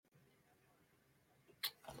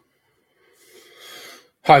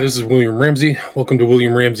Hi, this is William Ramsey. Welcome to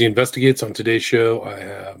William Ramsey Investigates. On today's show, I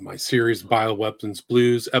have my series Bioweapons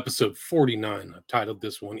Blues, episode 49. I've titled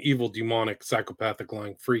this one Evil, Demonic, Psychopathic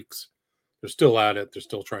Lying Freaks. They're still at it. They're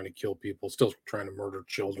still trying to kill people, still trying to murder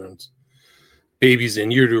children, babies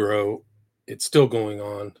in utero. It's still going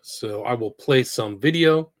on. So I will play some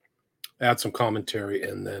video, add some commentary,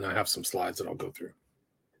 and then I have some slides that I'll go through.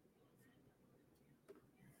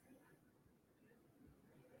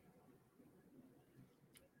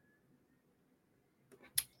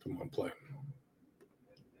 Come on, play.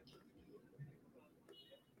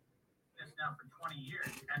 This now for 20 years,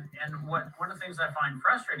 and one of the things I find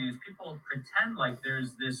frustrating is people pretend like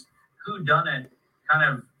there's this whodunit kind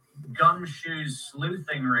of gumshoe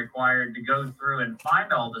sleuthing required to go through and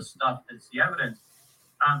find all the stuff that's the evidence.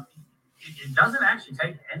 It doesn't actually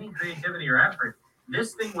take any creativity or effort.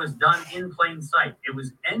 This thing was done in plain sight. It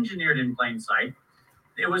was engineered in plain sight.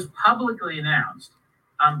 It was publicly announced.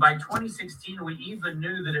 By 2016, we even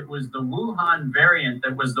knew that it was the Wuhan variant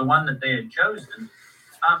that was the one that they had chosen.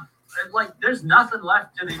 There's nothing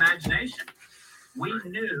left to the imagination. We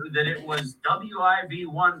knew that it was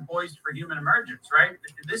WIV1 poised for human emergence, right?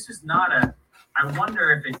 This is not I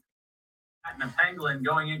wonder if it's a pangolin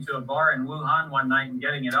going into a bar in Wuhan one night and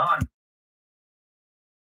getting it on.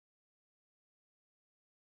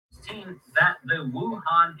 That the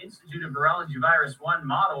Wuhan Institute of Virology Virus 1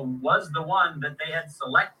 model was the one that they had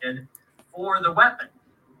selected for the weapon.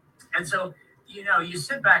 And so, you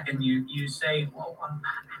sit back and you say, well,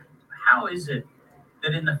 how is it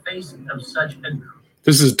that in the face of such a...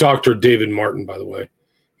 This is Dr. David Martin, by the way.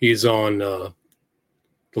 He's on The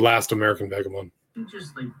Last American Vagabond.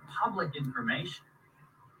 Just the public information.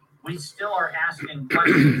 We still are asking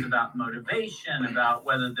questions about motivation, about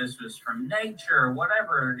whether this was from nature or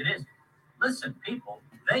whatever it is. Listen, people,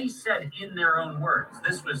 they said in their own words,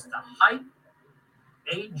 this was to hype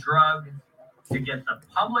a drug to get the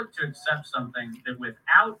public to accept something that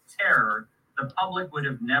without terror, the public would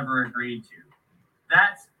have never agreed to.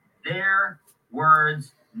 That's their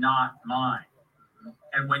words, not mine.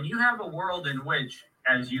 And when you have a world in which,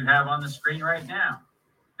 as you have on the screen right now,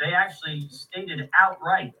 they actually stated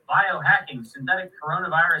outright biohacking, synthetic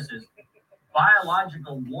coronaviruses,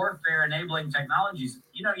 biological warfare enabling technologies.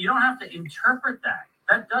 You don't have to interpret that.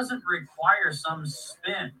 That doesn't require some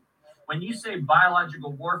spin. When you say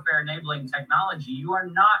biological warfare enabling technology, you are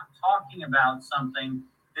not talking about something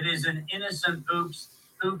that is an innocent oops,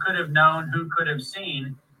 who could have known, who could have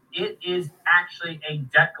seen. It is actually a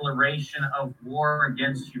declaration of war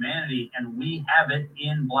against humanity, and we have it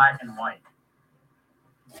in black and white.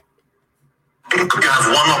 You have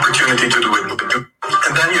one opportunity to do it,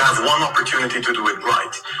 and then you have one opportunity to do it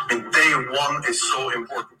right. And day one is so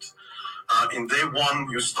important. In day one,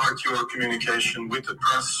 you start your communication with the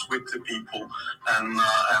press, with the people, and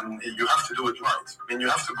you have to do it right. I mean, you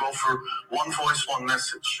have to go for one voice, one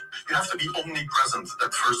message. You have to be omnipresent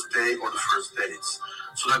that first day or the first days,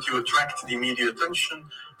 so that you attract the media attention.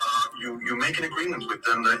 You make an agreement with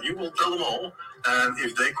them that you will tell them all, and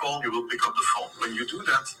if they call, you will pick up the phone. When you do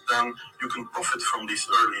that, then you can profit from these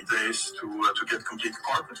early days to get complete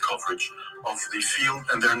corporate coverage of the field,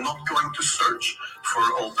 and they're not going to search for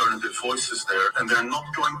alternative voices there, and they're not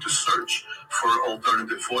going to search for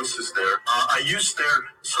alternative voices there. I used there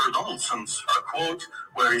Sir Donaldson's quote,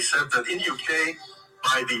 where he said that in the UK,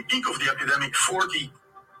 by the peak of the epidemic, 40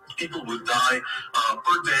 people would die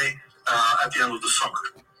per day at the end of the summer.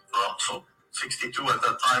 So 62 at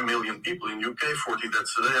that time million people in UK, 40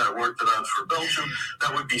 deaths a day. I worked it out for Belgium.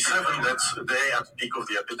 That would be 7 deaths a day at the peak of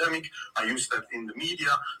the epidemic. I used that in the media.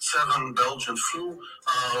 7 Belgian flu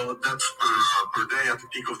deaths per day at the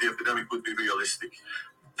peak of the epidemic would be realistic.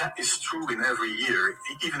 That is true in every year,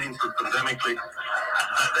 even interpandemically.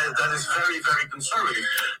 That is very, very conservative.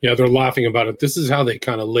 Yeah, they're laughing about it. This is how they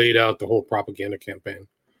kind of laid out the whole propaganda campaign.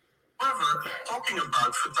 However, talking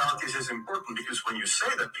about fatalities is important because when you say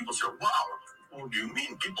that, people say, wow, what do you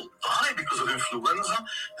mean? People die because of influenza?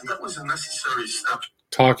 And that was a necessary step.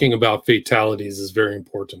 Talking about fatalities is very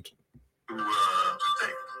important. To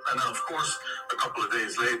take. And then, of course, a couple of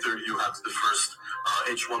days later, you had the first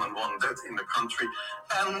H1N1 death in the country.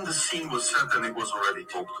 And the scene was set and it was already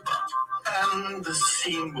talked about.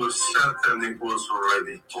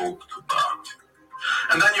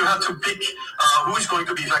 And then you had to pick who is going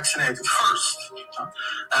to be vaccinated first.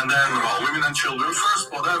 And then women and children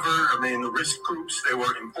first, whatever. I mean, risk groups, they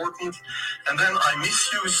were important. And then I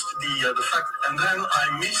misused the fact. And then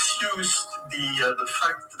I misused the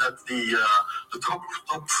fact that the top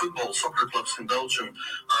football soccer clubs in Belgium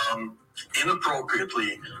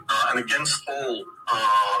inappropriately and against all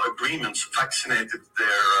agreement agreements vaccinated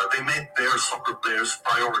they made their soccer players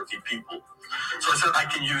priority people. So I said I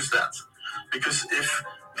can use that, because if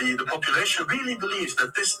the population really believes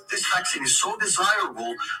that this vaccine is so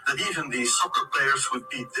desirable that even the soccer players would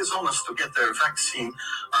be dishonest to get their vaccine,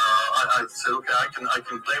 I said, okay, I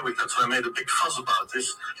can play with that. So I made a big fuss about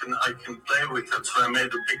this. I can play with that. So I made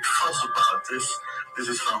a big fuss about this. This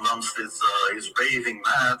is Van Ranst is raving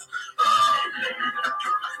mad.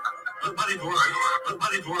 But it worked.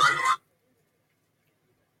 But it worked.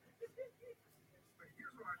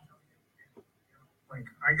 Like,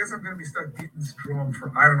 I guess I'm going to be stuck beating this drum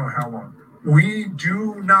for I don't know how long. We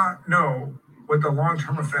do not know what the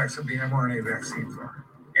long-term effects of the mRNA vaccines are.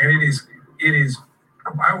 And it is,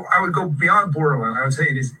 I would go beyond borderline. I would say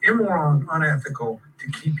it is immoral and unethical to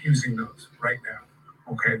keep using those right now.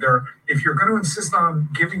 Okay, if you're going to insist on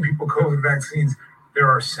giving people COVID vaccines, there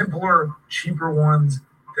are simpler, cheaper ones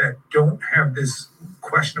that don't have this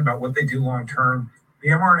question about what they do long-term. The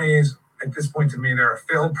mRNAs, at this point to me, they're a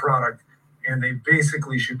failed product, and they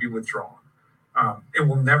basically should be withdrawn. It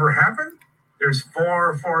will never happen. There's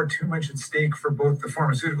far, far too much at stake for both the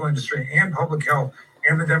pharmaceutical industry and public health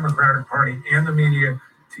and the Democratic Party and the media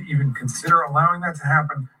to even consider allowing that to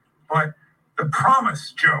happen. But the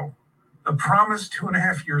promise, Joe, the promise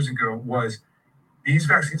 2.5 years ago was these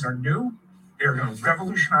vaccines are new. They're going to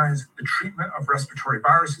revolutionize the treatment of respiratory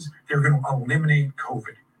viruses. They're going to eliminate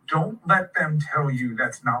COVID. Don't let them tell you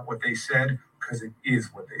that's not what they said, because it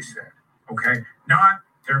is what they said. Okay,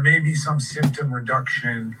 there may be some symptom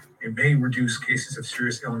reduction. It may reduce cases of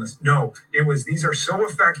serious illness. No, it was, these are so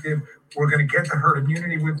effective. We're going to get the herd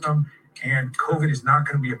immunity with them, and COVID is not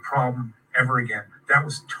going to be a problem ever again. That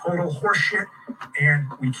was total horseshit,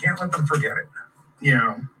 and we can't let them forget it. You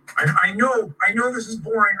know, I know this is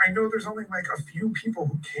boring. I know there's only like a few people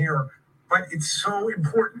who care, but it's so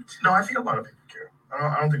important. No, I think a lot of people care.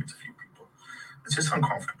 I don't think it's a few people. It's just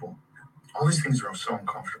uncomfortable. All these things are so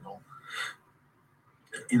uncomfortable.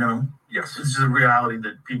 You know, Yes. it's just a reality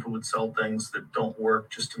that people would sell things that don't work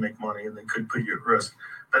just to make money, and they could put you at risk.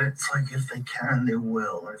 But it's like, if they can, they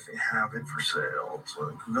will. And if they have it for sale, it's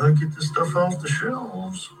like, we gotta get this stuff off the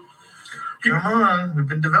shelves. Come on, we've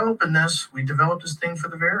been developing this. We developed this thing for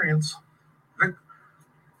the variants.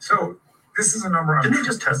 So this is a number. Didn't they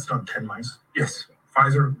just test it on 10 mice? Yes.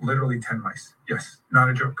 Pfizer, literally 10 mice. Yes, not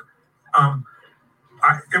a joke.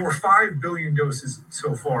 There were 5 billion doses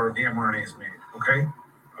so far of the mRNAs made, okay?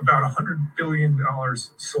 About $100 billion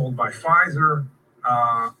sold by Pfizer.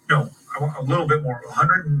 No, a little bit more.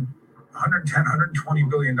 120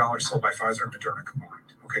 billion dollars sold by Pfizer and Moderna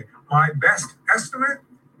combined. Okay, my best estimate,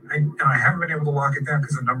 and I haven't been able to lock it down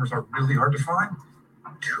because the numbers are really hard to find,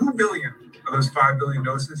 2 billion of those 5 billion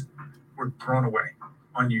doses were thrown away,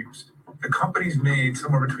 unused. The companies made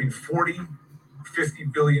somewhere between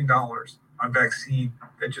 $40-50 billion on vaccine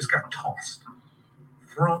that just got tossed.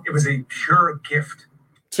 It was a pure gift.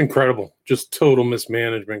 It's incredible. Just total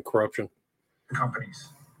mismanagement, corruption. The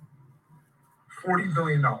companies. $40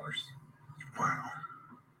 billion. Wow.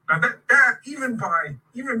 Now that even by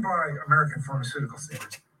American pharmaceutical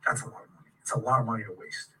standards, that's a lot of money. It's a lot of money to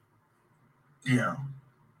waste. Yeah.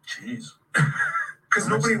 Jeez. Because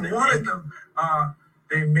nobody wanted them.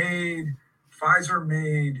 Pfizer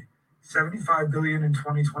made $75 billion in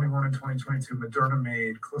 2021 and 2022. Moderna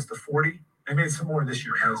made close to 40. They made some more this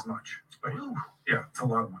year, not as much. But yeah, it's a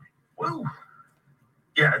lot of money. Whoa.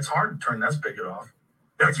 Yeah, it's hard to turn that spigot off.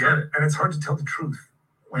 That's right. And it's hard to tell the truth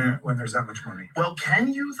when there's that much money. Well,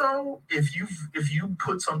 can you though? If you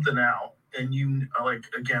put something out and you like,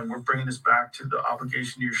 again, we're bringing this back to the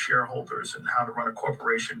obligation to your shareholders and how to run a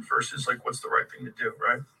corporation versus like what's the right thing to do,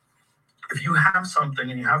 right? If you have something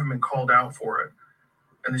and you haven't been called out for it,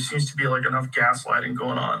 and there seems to be like enough gaslighting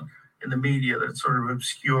going on in the media that sort of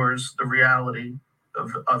obscures the reality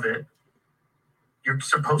of it, you're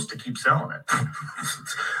supposed to keep selling it.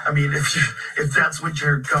 I mean, if that's what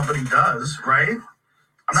your company does, right?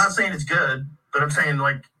 I'm not saying it's good, but I'm saying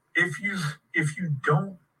like if you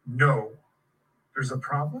don't know there's a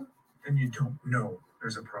problem, then you don't know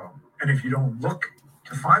there's a problem. And if you don't look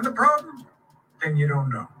to find the problem, then you don't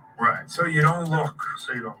know. Right. So you don't look.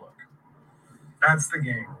 That's the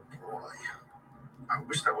game. Boy, I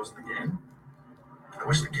wish that wasn't the game. I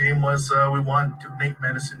wish the game was we want to make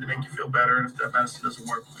medicine to make you feel better, and if that medicine doesn't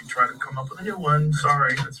work, we try to come up with a new one.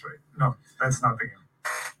 Sorry. That's right. No, that's not the game.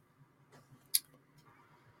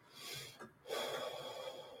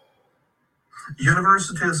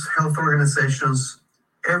 Universities, health organizations,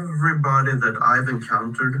 everybody that I've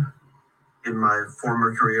encountered in my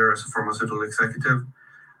former career as a pharmaceutical executive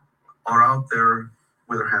are out there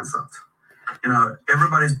with their hands out. You know,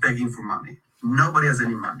 everybody's begging for money. Nobody has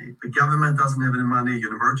any money. The government doesn't have any money.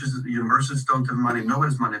 Universities don't have money.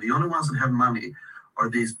 Nobody has money. The only ones that have money are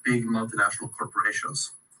these big multinational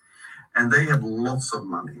corporations. And they have lots of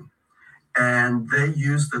money. And they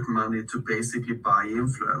use that money to basically buy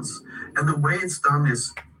influence. And the way it's done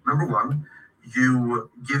is, number one, you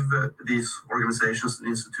give these organizations and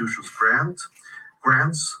institutions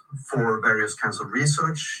grants for various kinds of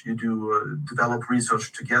research. You do develop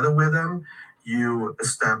research together with them. You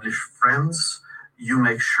establish friends. You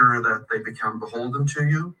make sure that they become beholden to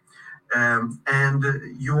you. And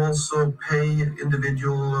you also pay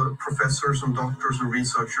individual professors and doctors and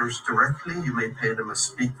researchers directly. You may pay them as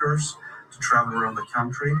speakers to travel around the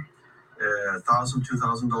country, $1,000,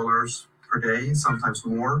 $2,000 per day, sometimes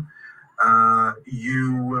more.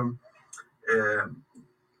 You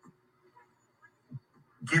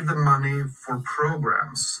give them money for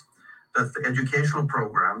programs, that the educational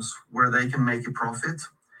programs where they can make a profit,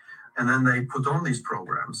 and then they put on these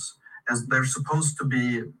programs, and they're supposed to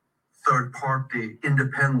be third party,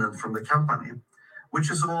 independent from the company, which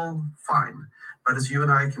is all fine. But as you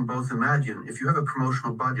and I can both imagine, if you have a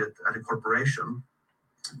promotional budget at a corporation,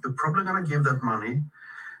 you're probably going to give that money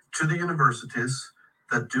to the universities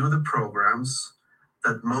that do the programs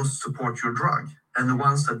that most support your drug. And the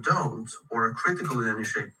ones that don't, or are critical in any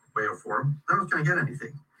shape, way, or form, they're not going to get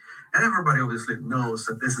anything. And everybody obviously knows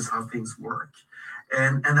that this is how things work.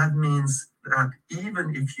 And that means that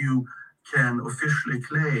even if you can officially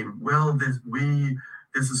claim, well,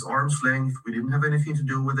 this is arm's length, we didn't have anything to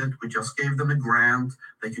do with it, we just gave them a grant,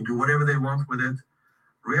 they can do whatever they want with it.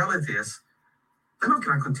 Reality is, they're not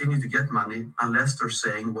going to continue to get money unless they're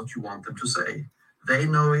saying what you want them to say. They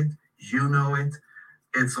know it, you know it,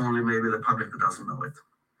 it's only maybe the public that doesn't know it.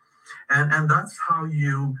 And that's how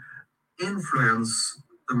you influence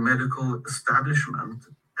the medical establishment,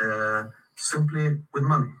 simply with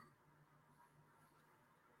money.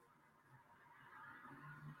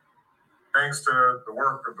 Thanks to the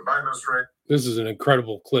work of the Biden administration. This is an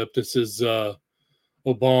incredible clip. This is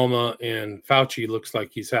Obama, and Fauci looks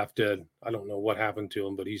like he's half dead. I don't know what happened to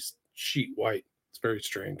him, but he's sheet white. It's very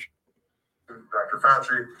strange. Dr.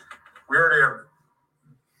 Fauci, we already have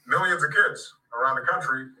millions of kids around the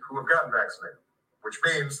country who have gotten vaccinated, which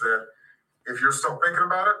means that if you're still thinking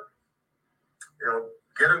about it,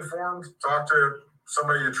 get informed, talk to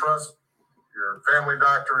somebody you trust, your family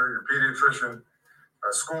doctor, your pediatrician,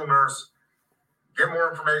 a school nurse, get more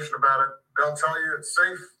information about it. They'll tell you it's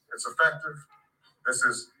safe, it's effective.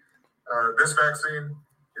 This vaccine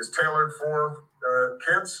is tailored for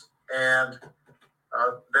kids, and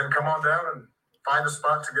then come on down and find a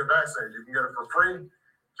spot to get vaccinated. You can get it for free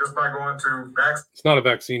just by going to vaccine. It's not a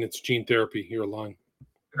vaccine, it's gene therapy. You're lying.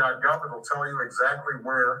 .gov. It'll tell you exactly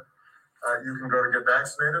where you can go to get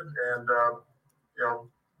vaccinated, and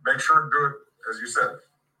make sure to do it, as you said,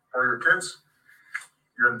 for your kids,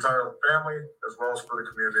 your entire family, as well as for the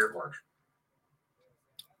community at large.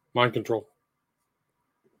 Mind control.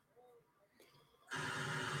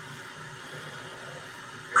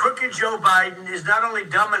 Crooked Joe Biden is not only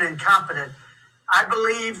dumb and incompetent, I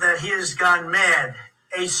believe that he has gone mad,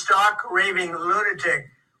 a stark raving lunatic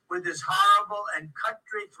with his horrible and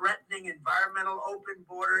country-threatening environmental open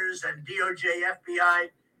borders and DOJ, FBI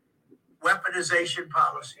weaponization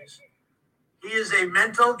policies. He is a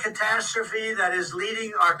mental catastrophe that is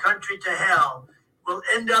leading our country to hell. We'll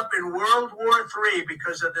end up in World War III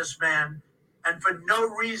because of this man, and for no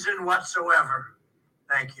reason whatsoever.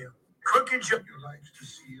 Thank you. Crooked Joe.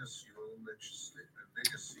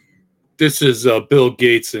 This is Bill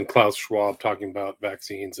Gates and Klaus Schwab talking about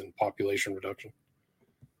vaccines and population reduction.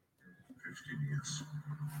 15 years.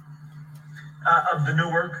 Of the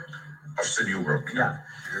new work? Of the new work, Yeah.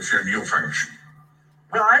 It's your new function.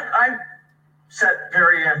 Well, I set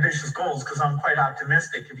very ambitious goals because I'm quite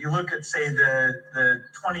optimistic. If you look at, say, the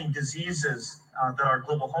 20 diseases that our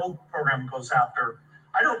global health program goes after,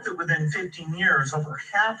 I hope that within 15 years, over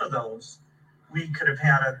half of those, we could have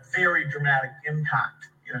had a very dramatic impact.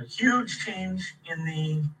 Huge change in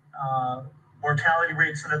the mortality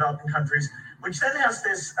rates in developing countries, which then has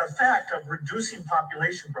this effect of reducing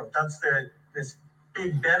population growth. That's this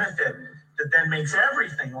big benefit that then makes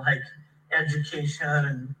everything like education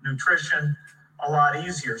and nutrition a lot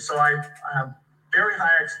easier. So I have very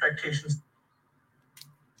high expectations.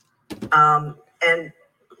 And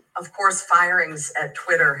of course, firings at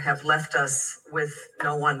Twitter have left us with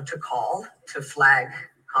no one to call to flag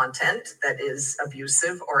content that is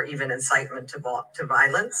abusive or even incitement to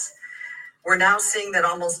violence. We're now seeing that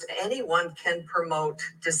almost anyone can promote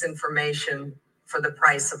disinformation for the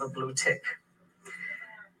price of a blue tick.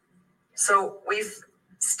 So we've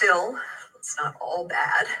still, it's not all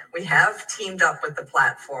bad. We have teamed up with the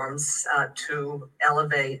platforms to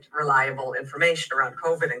elevate reliable information around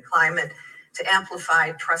COVID and climate, to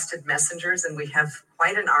amplify trusted messengers. And we have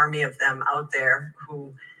quite an army of them out there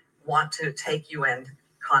who want to take UN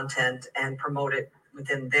content and promote it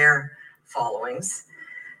within their followings.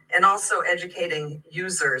 And also educating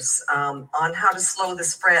users on how to slow the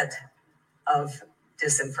spread of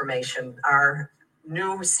disinformation. Our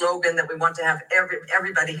new slogan that we want to have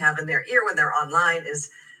everybody have in their ear when they're online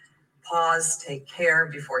is pause, take care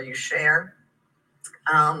before you share.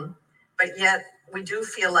 But yet we do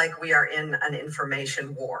feel like we are in an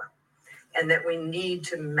information war and that we need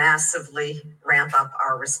to massively ramp up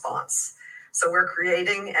our response. So we're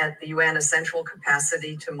creating at the UN a central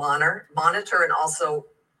capacity to monitor and also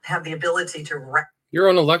have the ability to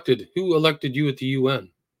You're unelected. Who elected you at the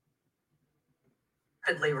UN?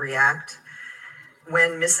 rapidly react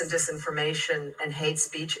when mis and disinformation and hate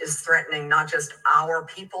speech is threatening not just our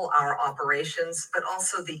people, our operations, but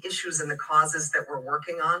also the issues and the causes that we're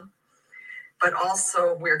working on. But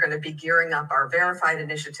also we're going to be gearing up our verified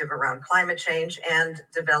initiative around climate change and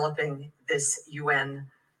developing this UN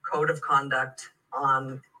code of conduct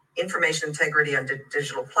on information integrity on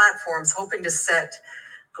digital platforms, hoping to set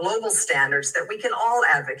global standards that we can all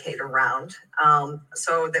advocate around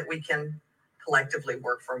so that we can collectively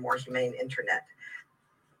work for a more humane internet.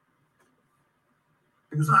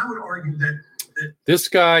 Because I would argue that this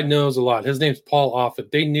guy knows a lot. His name's Paul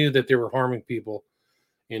Offit. They knew that they were harming people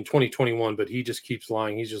in 2021, but he just keeps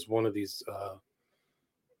lying. He's just one of these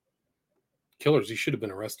killers. He should have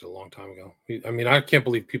been arrested a long time ago. I can't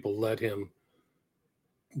believe people let him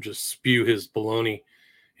just spew his baloney.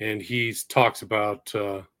 And he talks about,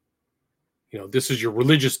 this is your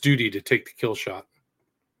religious duty to take the kill shot.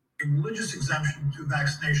 a religious exemption to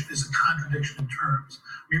vaccination is a contradiction in terms.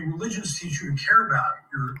 Religions teach you to care about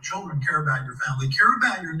your children, care about your family, care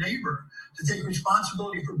about your neighbor, to take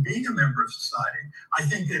responsibility for being a member of society. I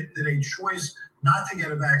think that a choice not to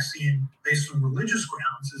get a vaccine based on religious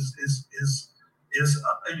grounds is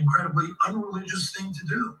an incredibly unreligious thing to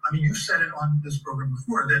do. You said it on this program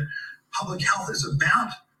before, that public health is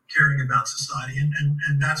about caring about society,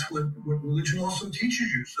 and that's what religion also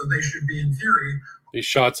teaches you. So they should be, in theory, these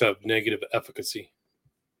shots have negative efficacy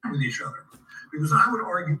with each other. Because I would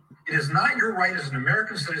argue it is not your right as an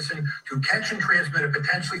American citizen to catch and transmit a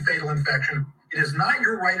potentially fatal infection. It is not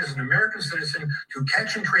your right as an American citizen to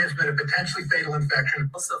catch and transmit a potentially fatal infection.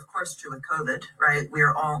 Also, of course, true with COVID, right? We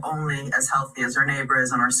are all only as healthy as our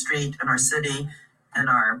neighbors on our street, in our city, in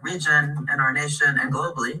our region, in our nation, and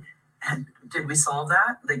globally. And did we solve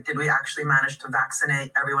that? Did we actually manage to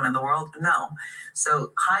vaccinate everyone in the world? No.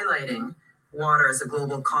 So highlighting water as a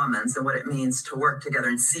global commons and what it means to work together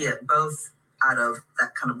and see it both out of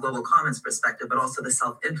that kind of global commons perspective, but also the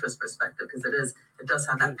self-interest perspective, because it does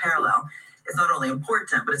have that parallel. It's not only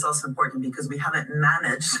important, but it's also important because we haven't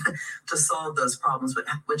managed to solve those problems,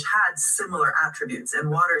 which had similar attributes.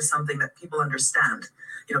 And water is something that people understand.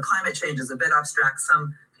 Climate change is a bit abstract.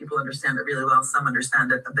 Some people understand it really well. Some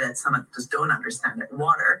understand it a bit. Some just don't understand it.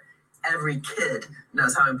 Water, every kid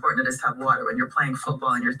knows how important it is to have water. When you're playing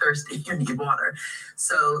football and you're thirsty, you need water.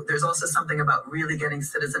 So there's also something about really getting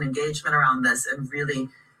citizen engagement around this and really,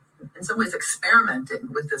 in some ways, experimenting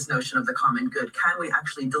with this notion of the common good. Can we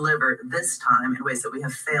actually deliver this time in ways that we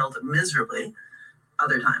have failed miserably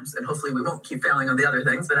other times? And hopefully we won't keep failing on the other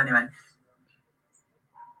things. But anyway.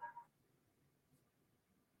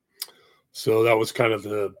 So that was kind of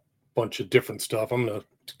the bunch of different stuff. I'm going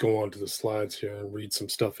to go on to the slides here and read some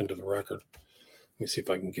stuff into the record. Let me see if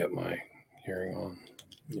I can get my hearing on.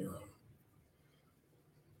 Yeah.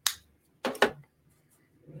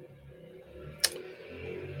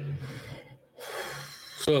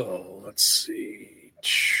 So let's see.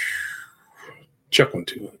 Check 1,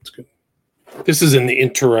 2. That's good. This is an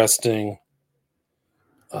interesting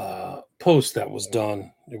post that was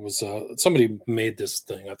done. It was somebody made this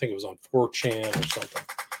thing. I think it was on 4chan or something.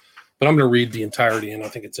 But I'm going to read the entirety, and I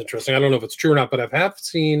think it's interesting. I don't know if it's true or not, but I have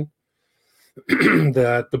seen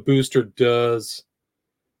that the booster does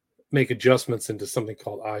make adjustments into something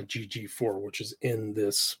called IgG4, which is in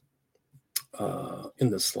this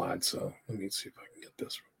slide. So let me see if I can get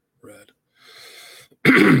this read.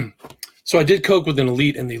 So I did coke with an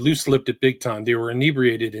elite, and they loose-lipped it big time. They were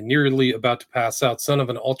inebriated and nearly about to pass out. Son of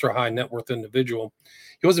an ultra-high net worth individual.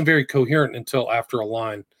 He wasn't very coherent until after a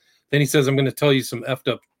line. Then he says, I'm going to tell you some effed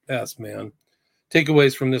up ass, man.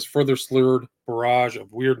 Takeaways from this further slurred barrage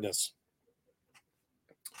of weirdness.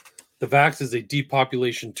 The vax is a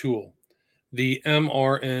depopulation tool. The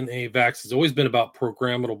mRNA vax has always been about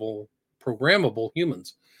programmable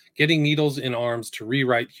humans. getting needles in arms to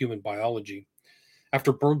rewrite human biology.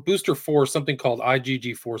 After booster 4, something called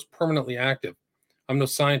IgG4 is permanently active. I'm no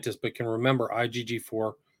scientist, but can remember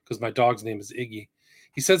IgG4 because my dog's name is Iggy.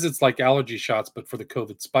 He says it's like allergy shots, but for the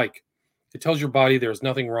COVID spike. It tells your body there is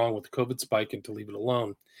nothing wrong with the COVID spike and to leave it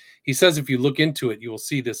alone. He says if you look into it, you will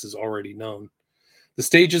see this is already known. The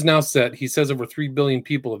stage is now set. He says over 3 billion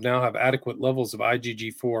people now have adequate levels of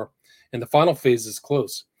IgG4, and the final phase is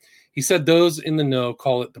close. He said those in the know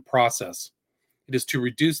call it the process. It is to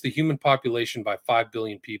reduce the human population by 5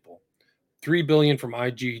 billion people, 3 billion from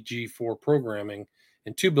IgG4 programming,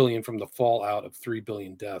 and 2 billion from the fallout of 3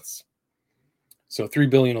 billion deaths. So 3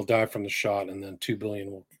 billion will die from the shot, and then 2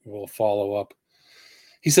 billion will follow up.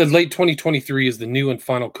 He said late 2023 is the new and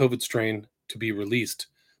final COVID strain to be released.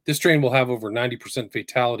 This strain will have over 90%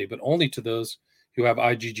 fatality, but only to those who have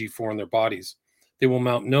IgG4 in their bodies. They will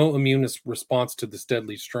mount no immune response to this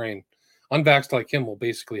deadly strain. Unvaxxed like him will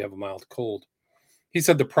basically have a mild cold. He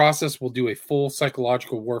said the process will do a full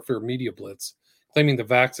psychological warfare media blitz, claiming the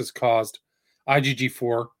vax has caused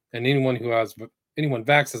IgG4, and anyone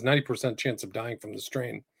vaxxed has 90% chance of dying from the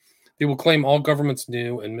strain. They will claim all governments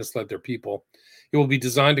knew and misled their people. It will be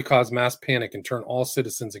designed to cause mass panic and turn all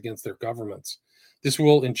citizens against their governments. This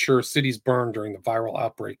will ensure cities burn during the viral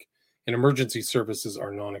outbreak, and emergency services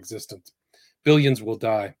are non-existent. Billions will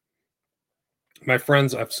die. My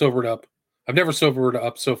friends, I've sobered up. I've never sobered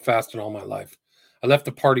up so fast in all my life. I left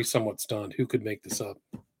the party somewhat stunned. Who could make this up?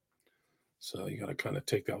 So you got to kind of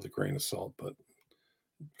take that with a grain of salt, but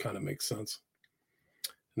it kind of makes sense.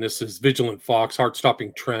 And this is Vigilant Fox,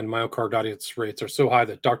 heart-stopping trend. Myocarditis rates are so high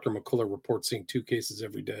that Dr. McCullough reports seeing 2 cases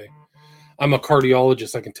every day. I'm a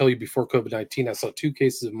cardiologist. I can tell you before COVID-19, I saw 2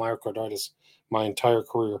 cases of myocarditis my entire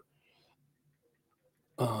career.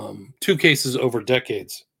 2 cases over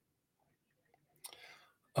decades.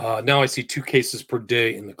 Now I see 2 cases per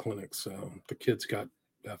day in the clinic. So the kids got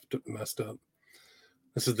messed up.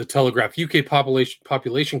 This is the Telegraph. UK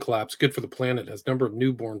population collapse, good for the planet, as number of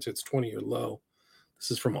newborns hits 20-year low.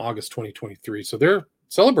 This is from August 2023. So they're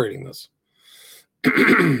celebrating this.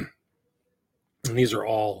 And these are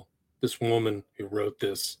all, this woman who wrote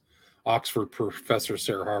this, Oxford professor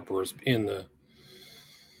Sarah Harper, is in the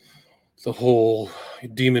whole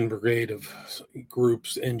demon brigade of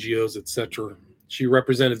groups, NGOs, etc. She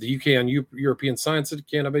represented the UK on European Science and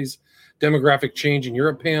Cannabis Demographic Change in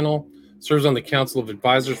Europe panel, serves on the Council of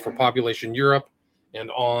Advisors for Population Europe, and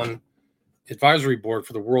on advisory board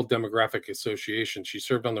for the World Demographic Association. She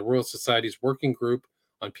served on the Royal Society's working group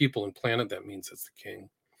on people and planet. That means it's the king.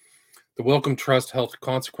 The Wellcome Trust Health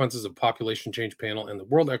Consequences of Population Change panel and the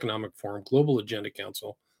World Economic Forum Global Agenda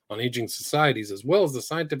Council on Aging Societies, as well as the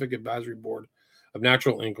Scientific Advisory Board of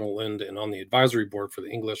Natural England and on the advisory board for the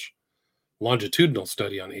English Longitudinal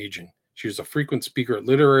Study on Aging. She was a frequent speaker at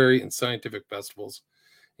literary and scientific festivals,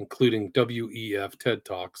 including WEF, TED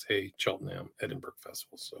Talks, Cheltenham, Edinburgh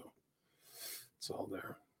Festival. So it's all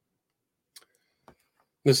there.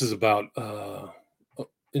 This is about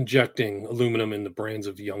injecting aluminum in the brains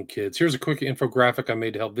of young kids. Here's a quick infographic I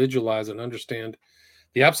made to help visualize and understand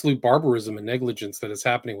the absolute barbarism and negligence that is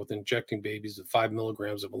happening with injecting babies with 5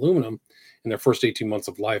 milligrams of aluminum in their first 18 months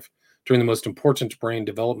of life during the most important brain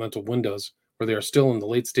developmental windows, where they are still in the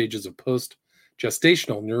late stages of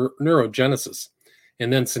post-gestational neurogenesis,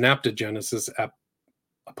 and then synaptogenesis,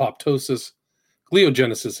 apoptosis,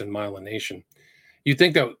 gliogenesis, and myelination. You'd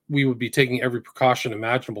think that we would be taking every precaution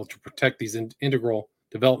imaginable to protect these integral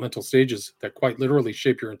developmental stages that quite literally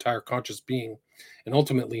shape your entire conscious being and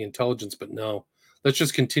ultimately intelligence, but no. Let's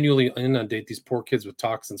just continually inundate these poor kids with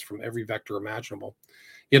toxins from every vector imaginable.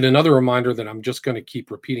 Yet another reminder that I'm just going to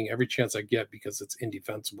keep repeating every chance I get because it's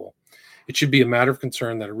indefensible. It should be a matter of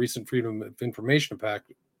concern that a recent Freedom of Information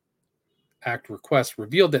Act request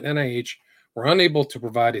revealed that NIH were unable to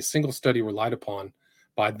provide a single study relied upon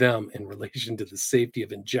by them in relation to the safety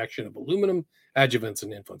of injection of aluminum adjuvants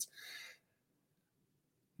in infants.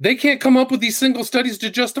 They can't come up with these single studies to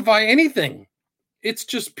justify anything. It's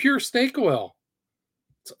just pure snake oil.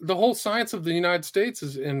 The whole science of the United States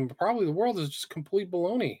is, and probably the world, is just complete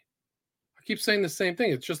baloney. I keep saying the same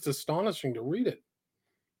thing. It's just astonishing to read it.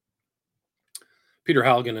 Peter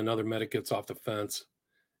Halligan, another medic, gets off the fence.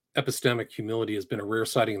 Epistemic humility has been a rare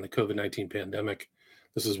sighting in the COVID-19 pandemic.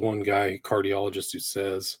 This is one guy, cardiologist, who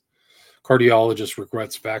says, cardiologist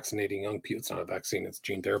regrets vaccinating young people. It's not a vaccine, it's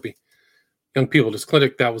gene therapy. Young people at his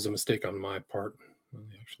clinic, that was a mistake on my part. I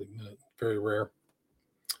actually admit it. Very rare.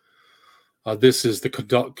 This is the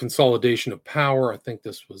consolidation of power. I think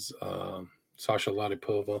this was Sasha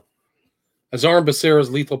Latypova. As Becerra's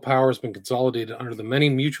lethal power has been consolidated under the many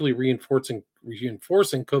mutually reinforcing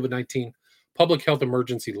COVID-19 public health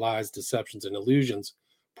emergency lies, deceptions, and illusions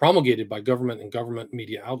promulgated by government and government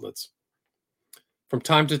media outlets. From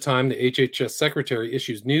time to time, the HHS secretary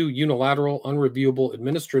issues new unilateral, unreviewable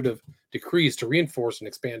administrative decrees to reinforce and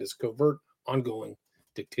expand his covert, ongoing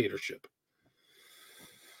dictatorship.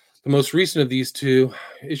 The most recent of these two,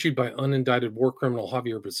 issued by unindicted war criminal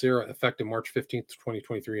Javier Becerra, effective March 15th,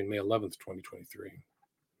 2023 and May 11th, 2023.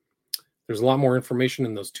 There's a lot more information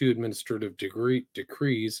in those two administrative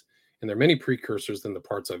decrees, and there are many precursors than the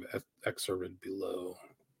parts I've excerpted below.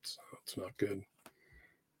 So it's not good.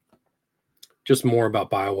 Just more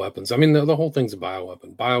about bioweapons. I mean, the whole thing's a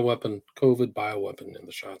bioweapon. Bioweapon, COVID, bioweapon in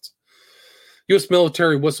the shots. U.S.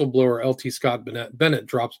 military whistleblower L.T. Scott Bennett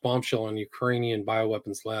drops bombshell on Ukrainian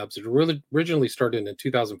bioweapons labs. It originally started in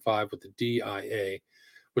 2005 with the DIA,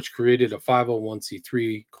 which created a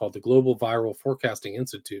 501c3 called the Global Viral Forecasting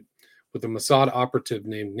Institute with a Mossad operative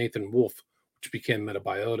named Nathan Wolf, which became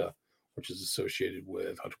Metabiota, which is associated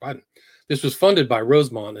with Hunter Biden. This was funded by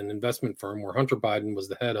Rosemont, an investment firm where Hunter Biden was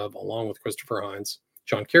the head of, along with Christopher Hines,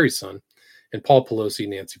 John Kerry's son, and Paul Pelosi,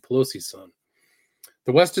 Nancy Pelosi's son.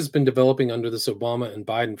 The West has been developing under this Obama and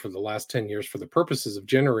Biden for the last 10 years for the purposes of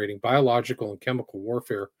generating biological and chemical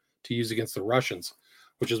warfare to use against the Russians,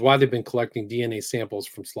 which is why they've been collecting DNA samples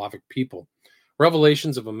from Slavic people.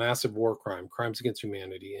 Revelations of a massive war crime, crimes against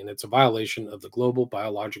humanity, and it's a violation of the Global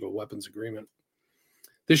Biological Weapons Agreement.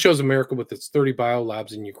 This shows America with its 30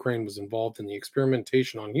 biolabs in Ukraine was involved in the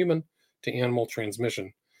experimentation on human to animal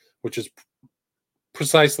transmission, which is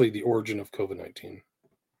precisely the origin of COVID-19.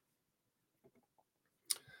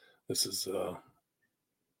 This is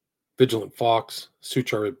Vigilant Fox,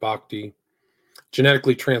 Sucharit Bhakti,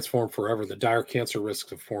 genetically transformed forever, the dire cancer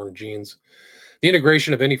risks of foreign genes. The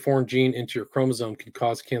integration of any foreign gene into your chromosome can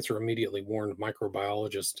cause cancer immediately, warned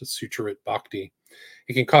microbiologist Sucharit Bhakti.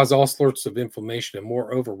 It can cause all sorts of inflammation and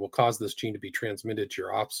moreover will cause this gene to be transmitted to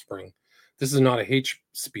your offspring. This is not a hate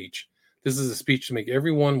speech. This is a speech to make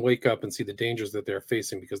everyone wake up and see the dangers that they're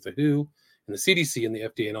facing because the WHO and the CDC and the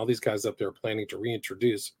FDA and all these guys up there are planning to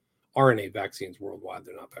reintroduce RNA vaccines worldwide.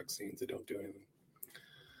 They're not vaccines. They don't do anything.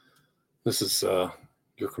 This is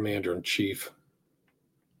your commander-in-chief,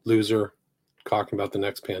 loser, talking about the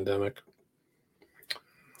next pandemic.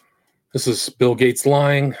 This is Bill Gates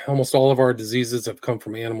lying. Almost all of our diseases have come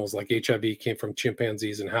from animals, like HIV came from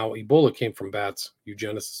chimpanzees and how Ebola came from bats.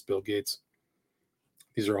 Eugenicist Bill Gates.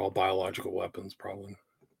 These are all biological weapons, probably.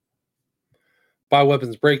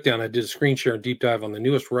 Bioweapons breakdown. I did a screen share and deep dive on the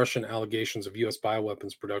newest Russian allegations of U.S.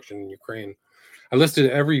 bioweapons production in Ukraine. I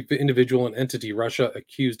listed every individual and entity Russia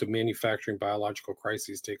accused of manufacturing biological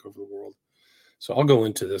crises take over the world. So I'll go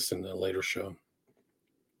into this in a later show.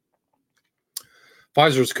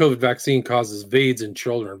 Pfizer's COVID vaccine causes VAIDS in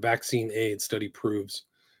children. Vaccine AIDS study proves.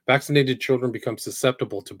 Vaccinated children become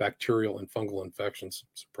susceptible to bacterial and fungal infections.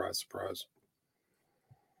 Surprise, surprise.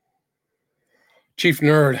 Chief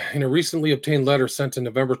Nerd, in a recently obtained letter sent in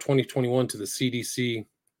November 2021 to the CDC,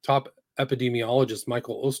 top epidemiologist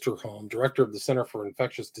Michael Osterholm, director of the Center for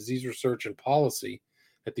Infectious Disease Research and Policy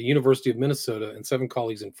at the University of Minnesota, and 7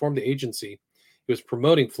 colleagues informed the agency he was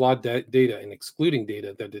promoting flawed data and excluding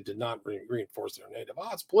data that it did not reinforce their narrative.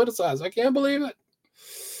 It's politicized. I can't believe it.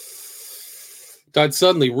 Died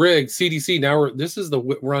suddenly. Rigged. CDC. Now this is the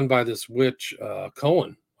run by this witch,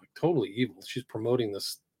 Cohen. Like totally evil. She's promoting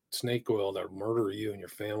this snake oil that will murder you and your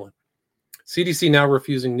family. CDC now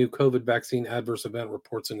refusing new COVID vaccine adverse event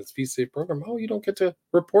reports in its VSafe program. Oh, you don't get to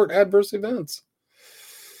report adverse events.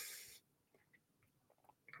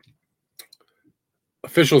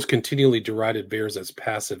 Officials continually derided VAERS as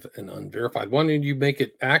passive and unverified. Why don't you make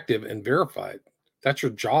it active and verified? That's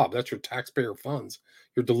your job. That's your taxpayer funds.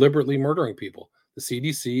 You're deliberately murdering people. The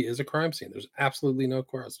CDC is a crime scene. There's absolutely no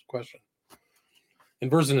question.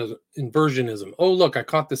 Inversionism. Oh, look, I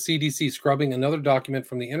caught the CDC scrubbing another document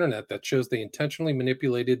from the internet that shows they intentionally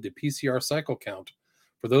manipulated the PCR cycle count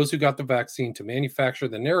for those who got the vaccine to manufacture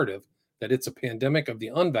the narrative that it's a pandemic of the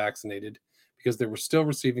unvaccinated because they were still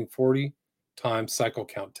receiving 40 times cycle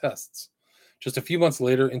count tests. Just a few months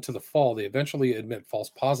later into the fall, they eventually admit false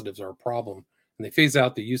positives are a problem and they phase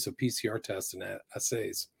out the use of PCR tests and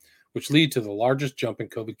assays, which lead to the largest jump in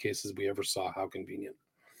COVID cases we ever saw. How convenient.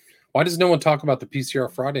 Why does no one talk about the PCR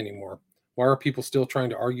fraud anymore? Why are people still trying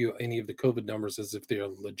to argue any of the COVID numbers as if they are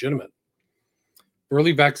legitimate?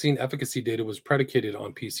 Early vaccine efficacy data was predicated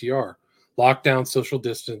on PCR. Lockdown, social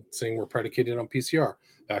distancing were predicated on PCR.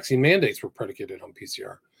 Vaccine mandates were predicated on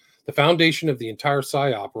PCR. The foundation of the entire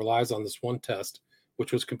PSYOP relies on this one test,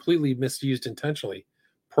 which was completely misused intentionally,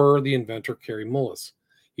 per the inventor Kerry Mullis.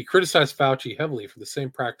 He criticized Fauci heavily for the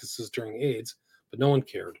same practices during AIDS, but no one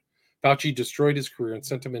cared. Fauci destroyed his career and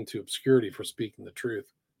sent him into obscurity for speaking the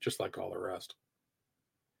truth, just like all the rest.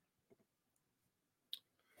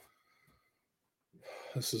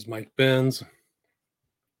 This is Mike Benz.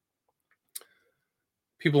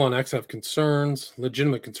 People on X have concerns,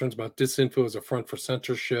 legitimate concerns about disinfo as a front for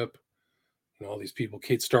censorship. All these people,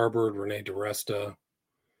 Kate Starbird, Renee DiResta.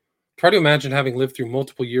 Try to imagine having lived through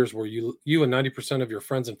multiple years where you and 90% of your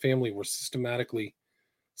friends and family were systemically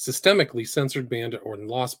censored, banned, or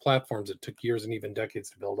lost platforms that took years and even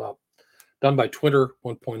decades to build up. Done by Twitter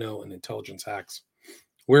 1.0 and intelligence hacks.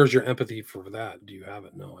 Where's your empathy for that? Do you have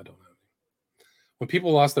it? No, I don't have it. When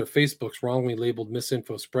people lost their Facebooks, wrongly labeled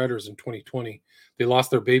misinfo spreaders in 2020, they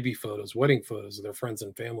lost their baby photos, wedding photos of their friends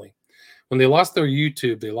and family. When they lost their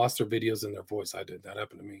YouTube, they lost their videos and their voice. I did. That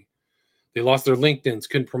happened to me. They lost their LinkedIns,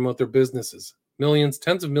 couldn't promote their businesses. Millions,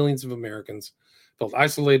 tens of millions of Americans felt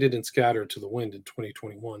isolated and scattered to the wind in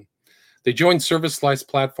 2021. They joined service-sliced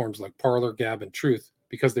platforms like Parler, Gab, and Truth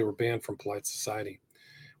because they were banned from polite society.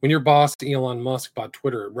 When your boss, Elon Musk, bought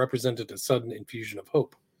Twitter, it represented a sudden infusion of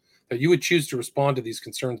hope. That you would choose to respond to these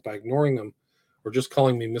concerns by ignoring them or just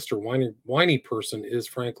calling me Mr. Whiny person is,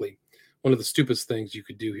 frankly, one of the stupidest things you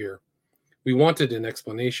could do here. We wanted an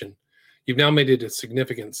explanation. You've now made it a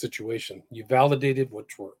significant situation. You validated what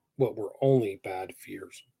were only bad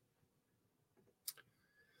fears.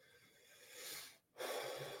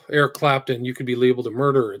 Eric Clapton, you could be labeled a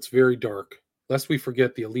murderer. It's very dark. Lest we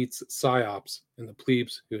forget the elites, psyops, and the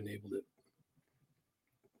plebes who enabled it.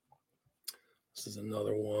 This is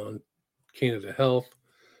another one. Canada Health.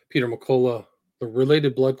 Peter McCullough. The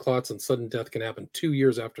related blood clots and sudden death can happen 2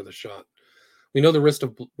 years after the shot. We know the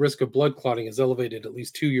risk of blood clotting is elevated at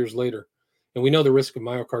least 2 years later. And we know the risk of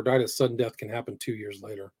myocarditis, sudden death, can happen 2 years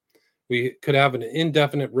later. We could have an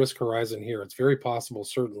indefinite risk horizon here. It's very possible,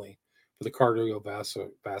 certainly, for the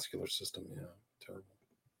cardiovascular system. Yeah, terrible.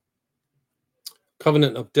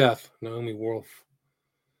 Covenant of Death, Naomi Wolf.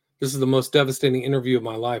 This is the most devastating interview of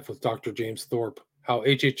my life with Dr. James Thorpe. How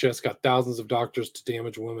HHS got thousands of doctors to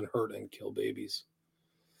damage women, hurt, and kill babies.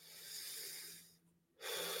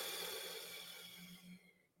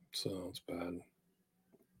 So it's bad.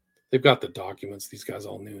 They've got the documents. These guys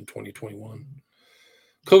all knew in 2021.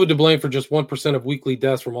 COVID to blame for just 1% of weekly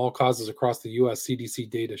deaths from all causes across the U.S. CDC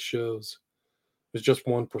data shows. It's just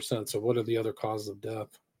 1%. So what are the other causes of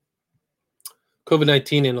death?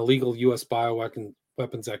 COVID-19 and illegal U.S. bioweapons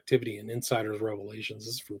activity and insiders revelations.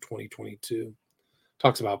 This is from 2022.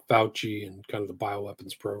 Talks about Fauci and kind of the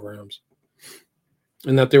bioweapons programs.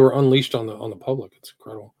 And that they were unleashed on the public. It's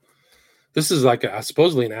incredible. This is like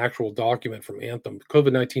supposedly an actual document from Anthem,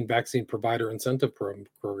 COVID-19 vaccine provider incentive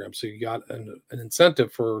program. So you got an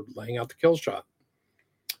incentive for laying out the kill shot.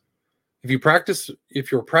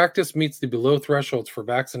 If your practice meets the below thresholds for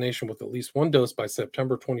vaccination with at least one dose by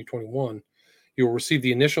September 2021, you will receive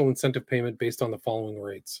the initial incentive payment based on the following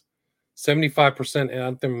rates. 75%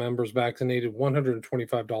 Anthem members vaccinated,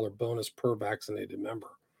 $125 bonus per vaccinated member.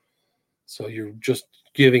 So you're just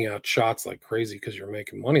giving out shots like crazy because you're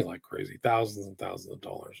making money like crazy, thousands and thousands of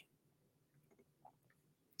dollars.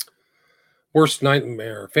 Worst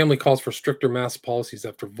nightmare. Family calls for stricter mask policies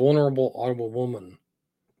after vulnerable Ottawa woman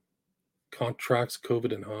contracts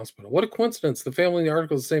COVID in hospital. What a coincidence. The family in the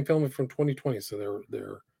article is the same family from 2020, so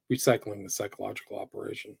they're recycling the psychological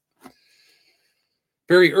operation.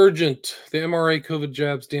 Very urgent. The mRNA COVID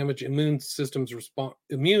jabs damage immune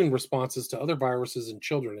responses to other viruses in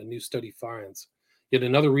children, a new study finds. Yet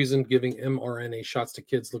another reason giving mRNA shots to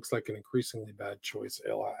kids looks like an increasingly bad choice.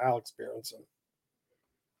 Alex Berenson.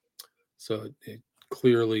 So it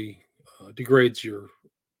clearly degrades your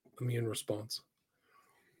immune response.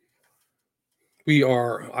 We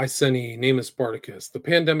are Iceni, Namus Spartacus. The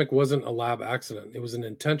pandemic wasn't a lab accident. It was an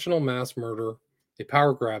intentional mass murder, a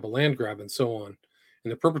power grab, a land grab, and so on.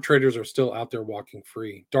 And the perpetrators are still out there walking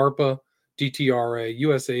free. DARPA, DTRA,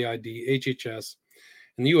 USAID, HHS,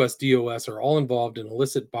 and the US DOS are all involved in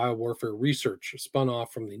illicit biowarfare research spun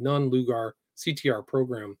off from the Nunn-Lugar CTR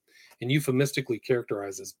program and euphemistically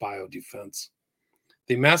characterized as biodefense.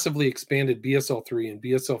 They massively expanded BSL-3 and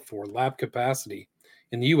BSL-4 lab capacity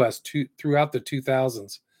in the US throughout the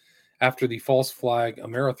 2000s after the false flag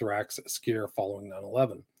Amerithrax scare following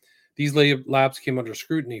 9/11. These labs came under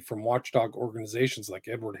scrutiny from watchdog organizations like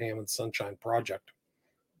Edward Hammond's Sunshine Project.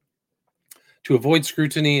 To avoid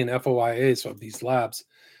scrutiny and FOIAs of these labs,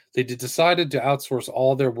 they decided to outsource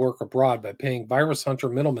all their work abroad by paying virus hunter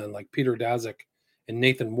middlemen like Peter Daszak and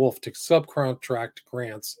Nathan Wolfe to subcontract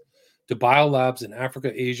grants to biolabs in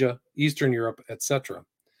Africa, Asia, Eastern Europe, etc.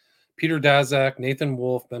 Peter Daszak, Nathan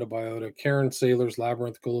Wolfe, Metabiota, Karen Saylor's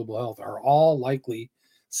Labyrinth Global Health are all likely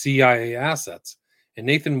CIA assets and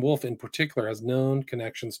Nathan Wolfe in particular has known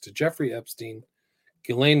connections to Jeffrey Epstein,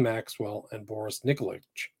 Ghislaine Maxwell, and Boris Nikolic.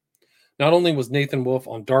 Not only was Nathan Wolfe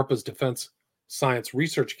on DARPA's Defense Science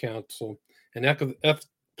Research Council and Echo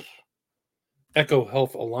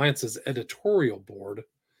Health Alliance's editorial board,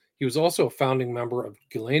 he was also a founding member of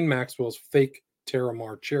Ghislaine Maxwell's fake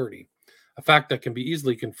Terramar charity, a fact that can be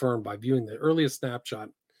easily confirmed by viewing the earliest snapshot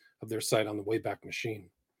of their site on the Wayback Machine.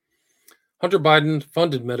 Hunter Biden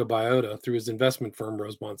funded Metabiota through his investment firm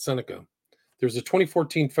Rosemont Seneca. There was a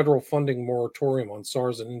 2014 federal funding moratorium on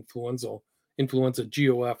SARS and influenza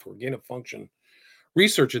GOF, or gain of function,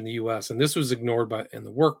 research in the U.S., and this was ignored and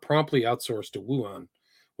the work promptly outsourced to Wuhan,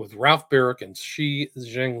 with Ralph Barrick and Shi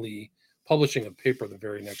Zhengli publishing a paper the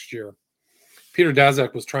very next year. Peter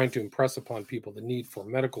Daszak was trying to impress upon people the need for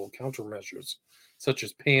medical countermeasures, such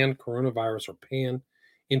as pan-coronavirus or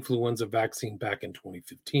pan-influenza vaccine back in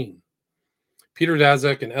 2015. Peter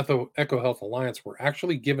Daszak and Echo Health Alliance were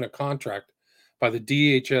actually given a contract by the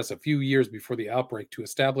DHS a few years before the outbreak to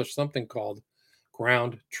establish something called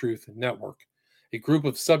Ground Truth Network, a group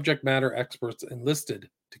of subject matter experts enlisted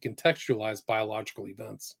to contextualize biological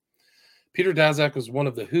events. Peter Daszak was one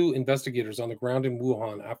of the WHO investigators on the ground in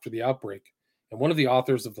Wuhan after the outbreak, and one of the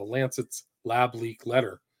authors of the Lancet's lab leak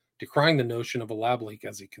letter, decrying the notion of a lab leak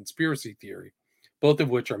as a conspiracy theory, both of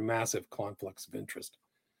which are massive conflicts of interest.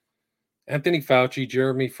 Anthony Fauci,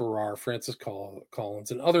 Jeremy Farrar, Francis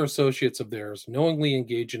Collins, and other associates of theirs knowingly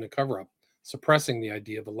engaged in a cover-up, suppressing the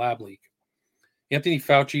idea of a lab leak. Anthony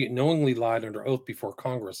Fauci knowingly lied under oath before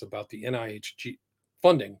Congress about the NIH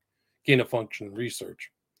funding gain-of-function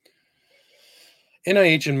research.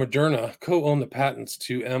 NIH and Moderna co-own the patents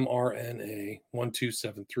to mRNA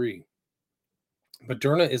 1273.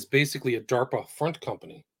 Moderna is basically a DARPA front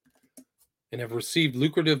company and have received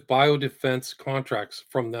lucrative biodefense contracts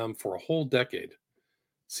from them for a whole decade.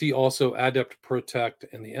 See also Adept Protect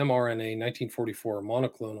and the mRNA 1944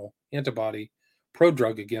 monoclonal antibody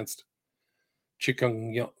prodrug against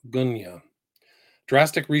chikungunya.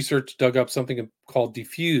 Drastic Research dug up something called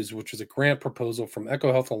Diffuse, which is a grant proposal from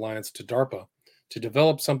Echo Health Alliance to DARPA to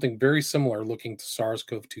develop something very similar looking to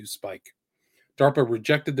SARS-CoV-2 spike. DARPA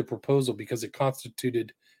rejected the proposal because it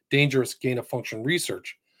constituted dangerous gain-of-function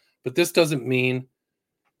research, but this doesn't mean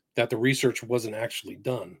that the research wasn't actually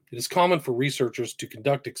done. It is common for researchers to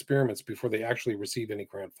conduct experiments before they actually receive any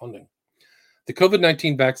grant funding. The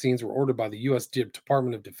COVID-19 vaccines were ordered by the U.S.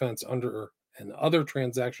 Department of Defense under an other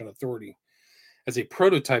transaction authority as a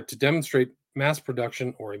prototype to demonstrate mass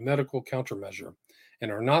production or a medical countermeasure,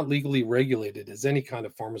 and are not legally regulated as any kind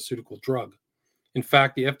of pharmaceutical drug. In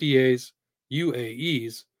fact, the FDA's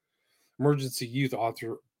UAE's emergency use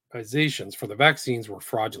authorizations for the vaccines were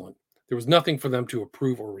fraudulent. There was nothing for them to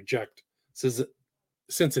approve or reject, since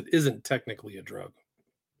it isn't technically a drug.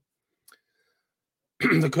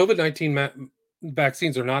 The COVID-19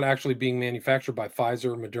 vaccines are not actually being manufactured by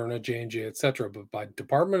Pfizer, Moderna, J&J, etc., but by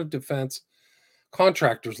Department of Defense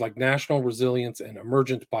contractors like National Resilience and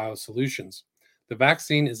Emergent Biosolutions. The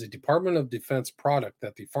vaccine is a Department of Defense product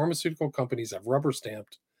that the pharmaceutical companies have rubber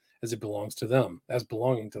stamped as belonging to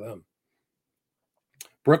them.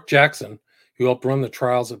 Brooke Jackson, who helped run the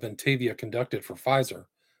trials of Entavia conducted for Pfizer,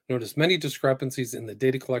 noticed many discrepancies in the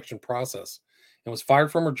data collection process and was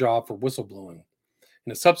fired from her job for whistleblowing.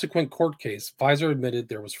 In a subsequent court case, Pfizer admitted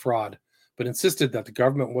there was fraud, but insisted that the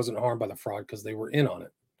government wasn't harmed by the fraud because they were in on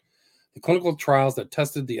it. The clinical trials that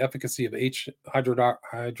tested the efficacy of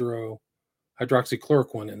hydroxychloroquine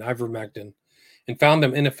and ivermectin and found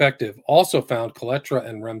them ineffective also found Kaletra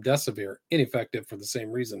and remdesivir ineffective for the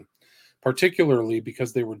same reason, particularly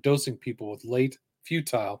because they were dosing people with late,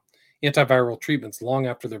 futile antiviral treatments long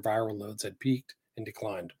after their viral loads had peaked and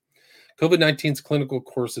declined. COVID-19's clinical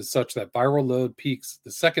course is such that viral load peaks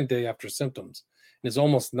the second day after symptoms and is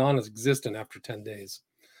almost non-existent after 10 days.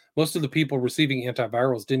 Most of the people receiving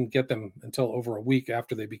antivirals didn't get them until over a week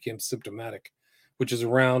after they became symptomatic, which is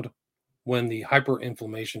around when the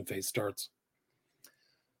hyperinflammation phase starts.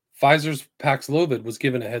 Pfizer's Paxlovid was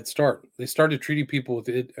given a head start. They started treating people with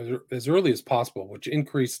it as early as possible, which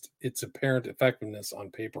increased its apparent effectiveness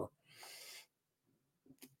on paper.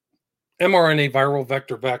 mRNA viral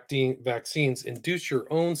vector vaccines induce your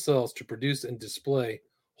own cells to produce and display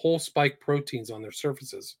whole spike proteins on their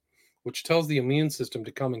surfaces, which tells the immune system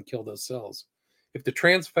to come and kill those cells. If the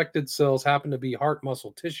transfected cells happen to be heart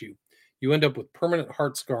muscle tissue, you end up with permanent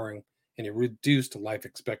heart scarring and a reduced life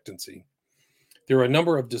expectancy. There are a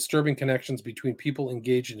number of disturbing connections between people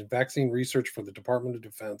engaged in vaccine research for the Department of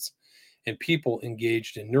Defense and people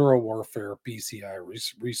engaged in neurowarfare BCI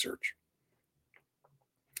research.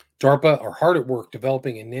 DARPA are hard at work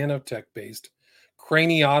developing a nanotech-based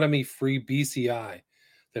craniotomy-free BCI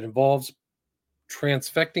that involves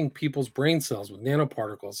transfecting people's brain cells with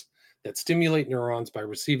nanoparticles that stimulate neurons by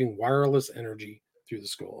receiving wireless energy through the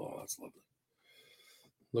skull. Oh, that's lovely.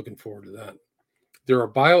 Looking forward to that. There are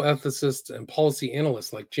bioethicists and policy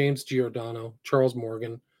analysts like James Giordano, Charles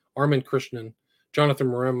Morgan, Armin Krishnan, Jonathan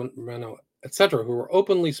Moreno, etc., who are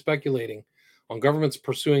openly speculating on governments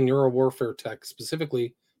pursuing neurowarfare tech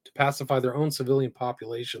specifically to pacify their own civilian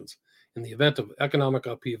populations in the event of economic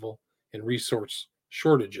upheaval and resource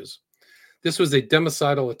shortages. This was a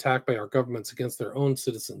democidal attack by our governments against their own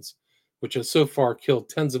citizens, which has so far killed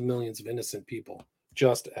tens of millions of innocent people,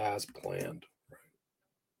 just as planned.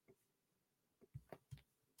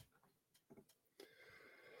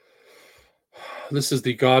 This is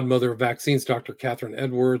the godmother of vaccines, Dr. Catherine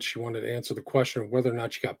Edwards. She wanted to answer the question of whether or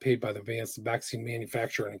not she got paid by the vaccine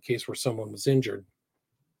manufacturer in a case where someone was injured.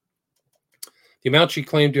 The amount she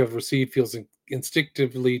claimed to have received feels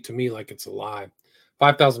instinctively to me like it's a lie.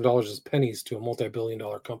 $5,000 is pennies to a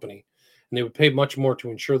multi-billion-dollar company, and they would pay much more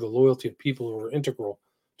to ensure the loyalty of people who are integral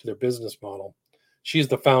to their business model. She is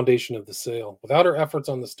the foundation of the sale. Without her efforts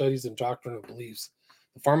on the studies and doctrine of beliefs,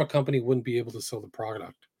 the pharma company wouldn't be able to sell the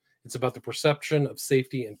product. It's about the perception of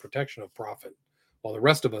safety and protection of profit, while the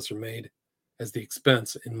rest of us are made as the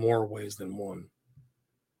expense in more ways than one.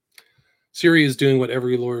 Siri is doing what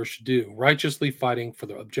every lawyer should do, righteously fighting for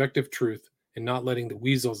the objective truth and not letting the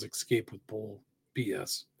weasels escape with bull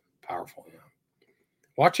BS. Powerful, yeah.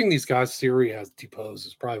 Watching these guys Siri has deposed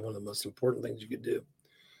is probably one of the most important things you could do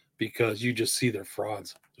because you just see they're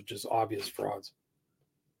frauds. They're just obvious frauds.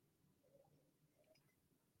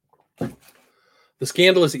 The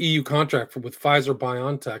scandalous EU contract with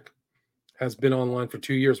Pfizer-BioNTech has been online for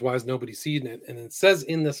 2 years. Why has nobody seen it? And it says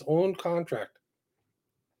in this own contract,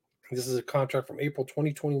 this is a contract from April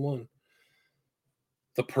 2021,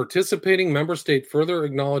 the participating member state further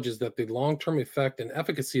acknowledges that the long-term effect and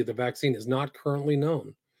efficacy of the vaccine is not currently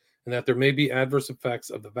known, and that there may be adverse effects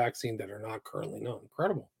of the vaccine that are not currently known.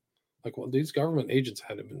 Incredible. Like, well, these government agents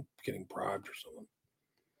had to have been getting bribed or something.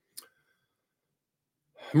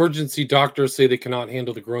 Emergency doctors say they cannot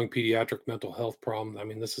handle the growing pediatric mental health problem. I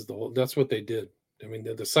mean, this is that's what they did. I mean,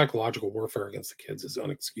 the psychological warfare against the kids is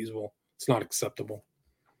unexcusable. It's not acceptable.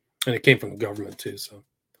 And it came from the government too. So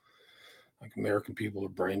like American people are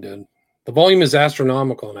brain dead. The volume is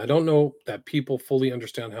astronomical, and I don't know that people fully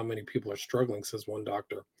understand how many people are struggling, says one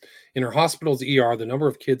doctor. In her hospital's ER, the number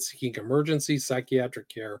of kids seeking emergency psychiatric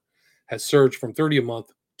care has surged from 30 a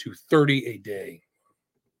month to 30 a day.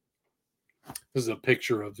 This is a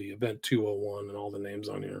picture of the Event 201 and all the names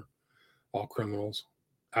on here. All criminals.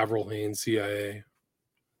 Avril Haines, CIA.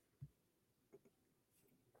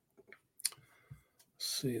 Let's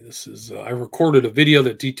see, this is, I recorded a video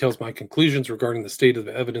that details my conclusions regarding the state of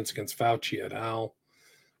the evidence against Fauci et al.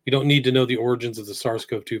 We don't need to know the origins of the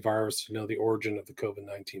SARS-CoV-2 virus to know the origin of the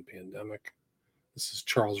COVID-19 pandemic. This is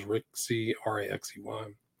Charles Rixey, R-A-X-E-Y.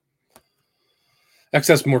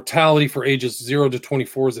 Excess mortality for ages 0 to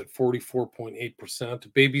 24 is at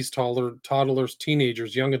 44.8%. Babies, toddlers,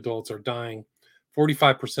 teenagers, young adults are dying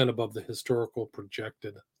 45% above the historical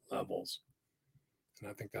projected levels. And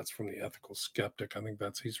I think that's from the Ethical Skeptic. I think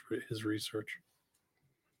that's his research.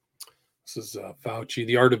 This is Fauci,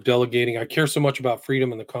 The Art of Delegating. I care so much about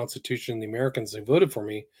freedom and the Constitution and the Americans. They voted for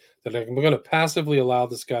me that I'm going to passively allow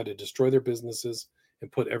this guy to destroy their businesses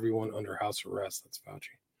and put everyone under house arrest. That's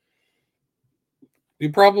Fauci. He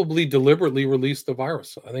probably deliberately released the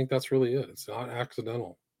virus. I think that's really it. It's not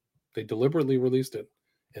accidental. They deliberately released it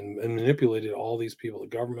and manipulated all these people, the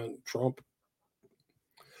government, Trump.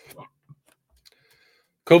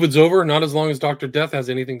 COVID's over, not as long as Dr. Death has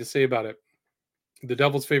anything to say about it. The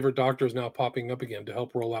devil's favorite doctor is now popping up again to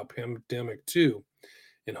help roll out Pandemic 2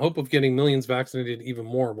 in hope of getting millions vaccinated even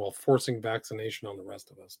more while forcing vaccination on the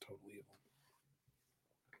rest of us. Totally evil.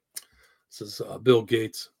 This is Bill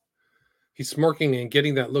Gates. He's smirking and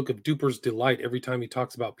getting that look of duper's delight every time he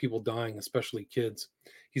talks about people dying, especially kids.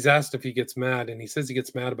 He's asked if he gets mad, and he says he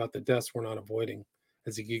gets mad about the deaths we're not avoiding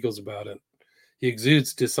as he giggles about it. He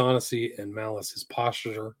exudes dishonesty and malice. His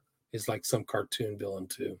posture is like some cartoon villain,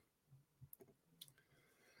 too.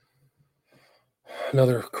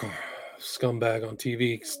 Another scumbag on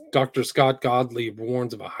TV. Dr. Scott Godley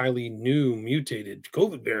warns of a highly new mutated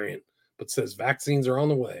COVID variant, but says vaccines are on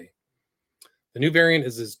the way. The new variant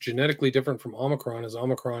is as genetically different from Omicron as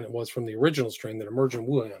Omicron was from the original strain that emerged in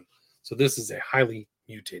Wuhan. So this is a highly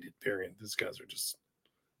mutated variant. These guys are just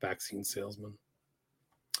vaccine salesmen.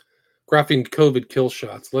 Graphene COVID kill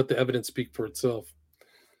shots. Let the evidence speak for itself.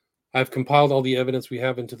 I've compiled all the evidence we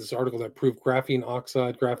have into this article that prove graphene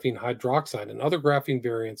oxide, graphene hydroxide, and other graphene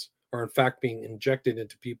variants are in fact being injected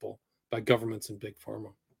into people by governments and big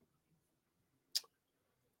pharma.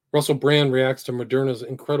 Russell Brand reacts to Moderna's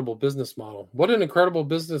incredible business model. What an incredible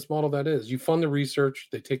business model that is. You fund the research,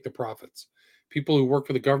 they take the profits. People who work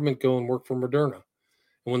for the government go and work for Moderna.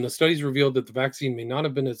 And when the studies revealed that the vaccine may not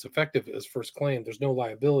have been as effective as first claimed, there's no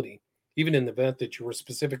liability, even in the event that you were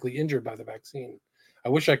specifically injured by the vaccine. I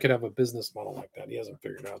wish I could have a business model like that. He hasn't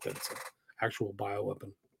figured out that it's an actual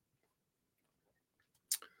bioweapon.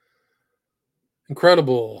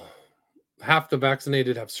 Incredible. Half the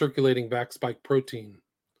vaccinated have circulating spike protein.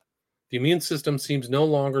 The immune system seems no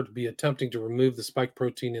longer to be attempting to remove the spike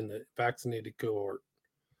protein in the vaccinated cohort.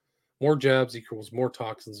 More jabs equals more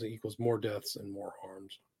toxins equals more deaths and more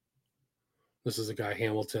harms. This is a guy,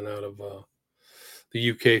 Hamilton, out of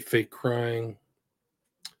the UK, fake crying.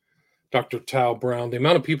 Dr. Tao Brown, the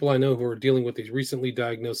amount of people I know who are dealing with a recently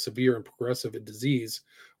diagnosed severe and progressive disease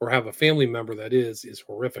or have a family member that is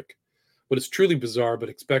horrific. What is truly bizarre but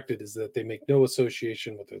expected is that they make no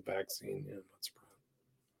association with the vaccine. Yeah, that's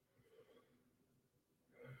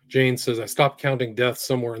Jane says, I stopped counting deaths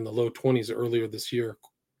somewhere in the low 20s earlier this year.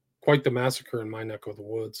 Quite the massacre in my neck of the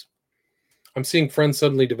woods. I'm seeing friends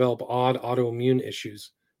suddenly develop odd autoimmune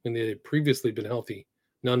issues when they had previously been healthy.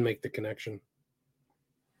 None make the connection.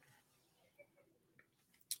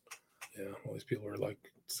 Yeah, all these people are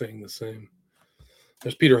like saying the same.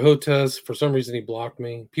 There's Peter Hotez. For some reason, he blocked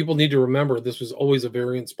me. People need to remember this was always a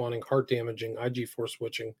variant spawning, heart damaging, IG4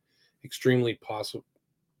 switching, extremely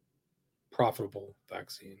profitable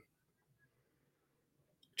vaccine.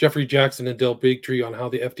 Jeffrey Jackson and Del Bigtree on how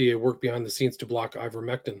the FDA worked behind the scenes to block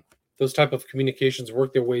ivermectin. Those type of communications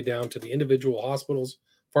work their way down to the individual hospitals,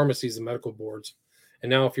 pharmacies, and medical boards. And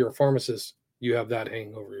now if you're a pharmacist, you have that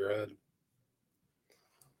hanging over your head.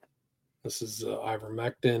 This is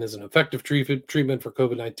ivermectin is an effective treatment for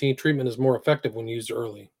COVID-19. Treatment is more effective when used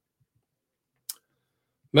early.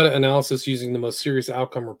 Meta-analysis using the most serious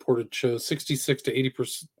outcome reported shows 66 to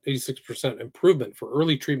 86% improvement for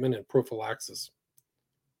early treatment and prophylaxis.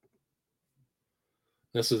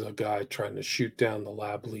 This is a guy trying to shoot down the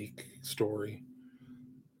lab leak story,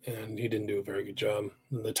 and he didn't do a very good job.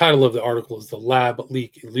 And the title of the article is The Lab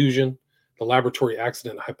Leak Illusion. The laboratory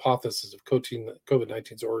accident hypothesis of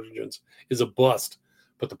COVID-19's origins is a bust,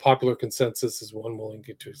 but the popular consensus is one willing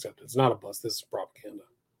to accept it. It's not a bust. This is propaganda.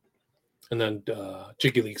 And then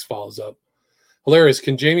WikiLeaks follows up. Hilarious.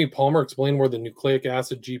 Can Jamie Palmer explain where the nucleic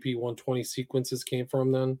acid GP120 sequences came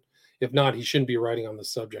from then? If not, he shouldn't be writing on the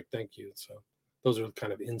subject. Thank you. So those are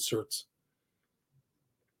kind of inserts.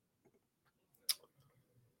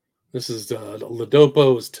 This is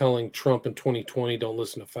Ladopo is telling Trump in 2020, don't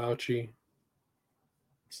listen to Fauci.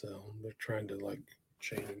 So they're trying to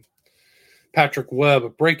change him. Patrick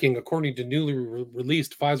Webb, breaking, according to newly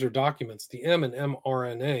released Pfizer documents, the M in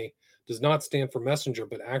mRNA does not stand for messenger,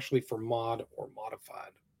 but actually for mod or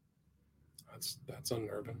modified. That's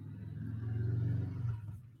unnerving.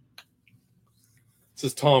 This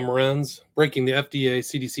is Tom Renz, breaking, the FDA,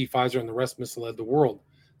 CDC, Pfizer, and the rest misled the world.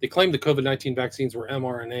 They claimed the COVID-19 vaccines were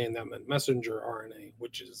mRNA and that meant messenger RNA,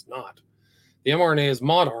 which it is not. The mRNA is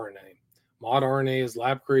mod RNA. Mod RNA is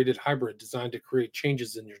lab-created hybrid designed to create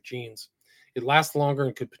changes in your genes. It lasts longer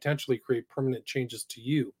and could potentially create permanent changes to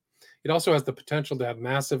you. It also has the potential to have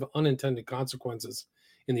massive unintended consequences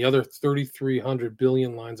in the other 3,300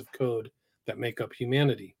 billion lines of code that make up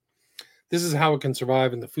humanity. This is how it can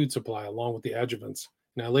survive in the food supply along with the adjuvants,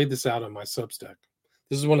 and I laid this out on my Substack.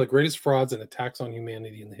 This is one of the greatest frauds and attacks on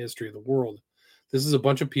humanity in the history of the world. This is a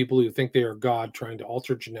bunch of people who think they are God trying to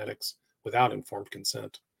alter genetics without informed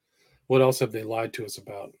consent. What else have they lied to us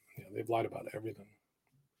about? They've lied about everything.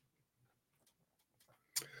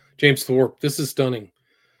 James Thorpe, this is stunning.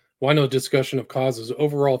 Why no discussion of causes?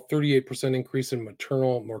 Overall, 38% increase in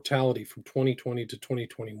maternal mortality from 2020 to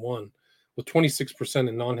 2021, with 26%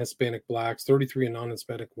 in non-Hispanic blacks, 33% in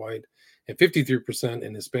non-Hispanic white, and 53%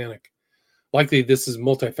 in Hispanic. Likely this is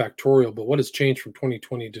multifactorial, but what has changed from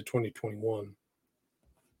 2020 to 2021?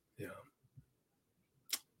 Yeah.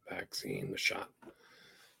 Vaccine, the shot.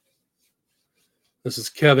 This is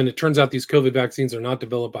Kevin. It turns out these COVID vaccines are not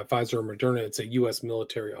developed by Pfizer or Moderna. It's a U.S.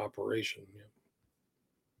 military operation. Yeah.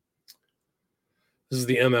 This is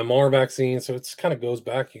the MMR vaccine. So it kind of goes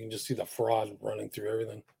back. You can just see the fraud running through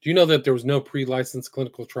everything. Do you know that there was no pre-licensed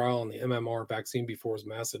clinical trial on the MMR vaccine before it was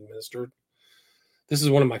mass administered? This is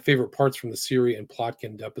one of my favorite parts from the Siri and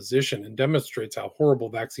Plotkin deposition and demonstrates how horrible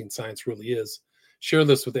vaccine science really is. Share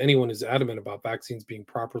this with anyone who's adamant about vaccines being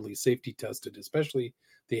properly safety tested, especially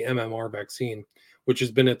the MMR vaccine, which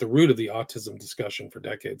has been at the root of the autism discussion for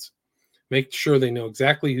decades. Make sure they know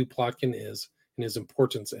exactly who Plotkin is and his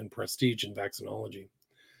importance and prestige in vaccinology.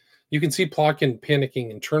 You can see Plotkin panicking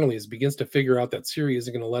internally as he begins to figure out that Siri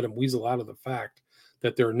isn't going to let him weasel out of the fact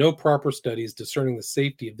that there are no proper studies discerning the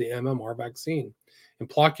safety of the MMR vaccine. And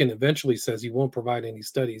Plotkin eventually says he won't provide any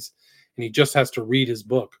studies, and he just has to read his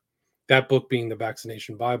book, that book being the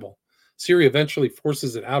Vaccination Bible. Siri eventually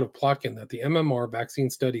forces it out of Plotkin that the MMR vaccine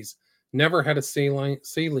studies never had a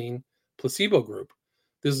saline placebo group.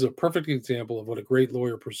 This is a perfect example of what a great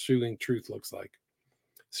lawyer pursuing truth looks like.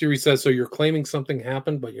 Siri says, so you're claiming something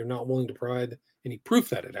happened, but you're not willing to provide any proof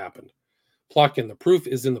that it happened. Plotkin, the proof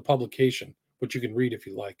is in the publication, which you can read if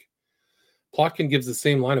you like. Plotkin gives the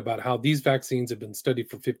same line about how these vaccines have been studied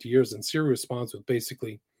for 50 years, and Siri responds with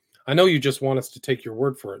basically, I know you just want us to take your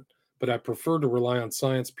word for it, but I prefer to rely on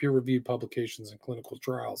science, peer-reviewed publications, and clinical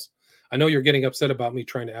trials. I know you're getting upset about me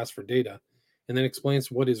trying to ask for data, and then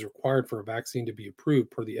explains what is required for a vaccine to be approved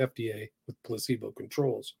per the FDA with placebo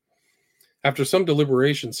controls. After some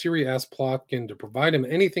deliberation, Siri asked Plotkin to provide him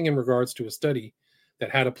anything in regards to a study that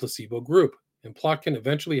had a placebo group, and Plotkin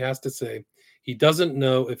eventually has to say he doesn't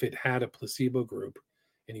know if it had a placebo group,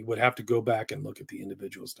 and he would have to go back and look at the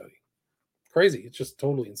individual study. Crazy. It's just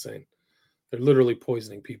totally insane. They're literally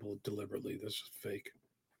poisoning people deliberately. This is fake.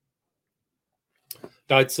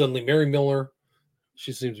 Died suddenly. Mary Miller,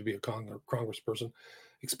 she seems to be a congressperson,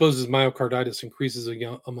 exposes myocarditis increases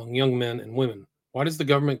among young men and women. Why does the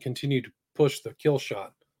government continue to push the kill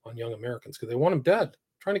shot on young Americans? Because they want them dead,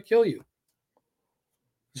 trying to kill you.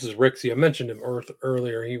 This is Rixey. I mentioned him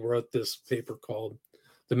earlier. He wrote this paper called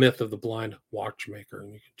The Myth of the Blind Watchmaker,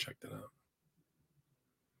 and you can check that out.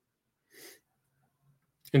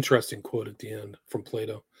 Interesting quote at the end from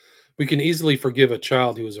Plato. We can easily forgive a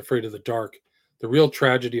child who is afraid of the dark. The real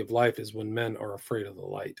tragedy of life is when men are afraid of the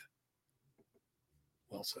light.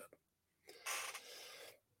 Well said.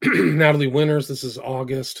 Natalie Winters, this is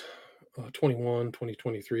August 21,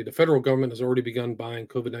 2023. The federal government has already begun buying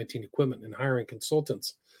COVID-19 equipment and hiring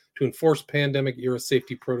consultants to enforce pandemic-era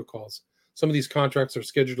safety protocols. Some of these contracts are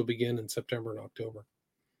scheduled to begin in September and October.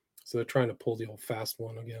 So they're trying to pull the old fast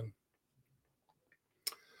one again.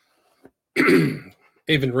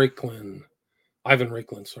 Ivan Raiklin.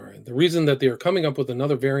 The reason that they are coming up with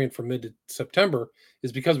another variant for mid-September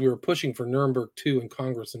is because we were pushing for Nuremberg 2 in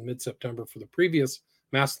Congress in mid-September for the previous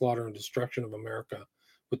mass slaughter and destruction of America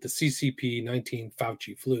with the CCP-19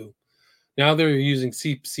 Fauci flu. Now they're using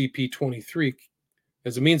CCP-23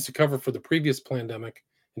 as a means to cover for the previous pandemic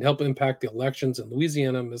and help impact the elections in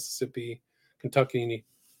Louisiana, Mississippi, Kentucky,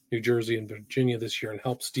 New Jersey, and Virginia this year and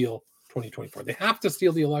help steal 2024. They have to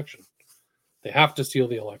steal the election. They have to steal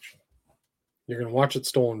the election. You're going to watch it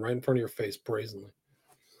stolen right in front of your face brazenly.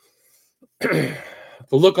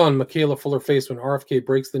 The look on Michaela Fuller's face when RFK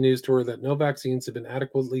breaks the news to her that no vaccines have been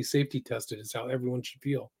adequately safety tested is how everyone should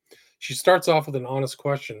feel. She starts off with an honest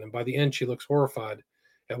question, and by the end, she looks horrified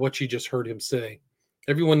at what she just heard him say.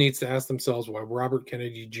 Everyone needs to ask themselves why Robert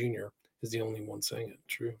Kennedy Jr. is the only one saying it.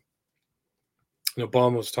 True. And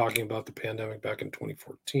Obama was talking about the pandemic back in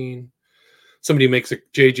 2014.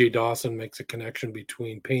 J.J. Dawson makes a connection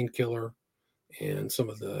between painkiller and some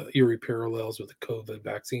of the eerie parallels with the COVID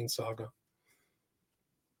vaccine saga.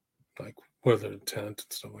 Like weather intent and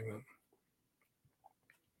stuff like that.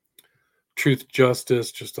 Truth,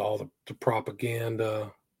 justice, just all the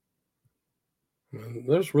propaganda. And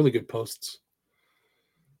there's really good posts.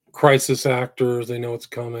 Crisis actors, they know it's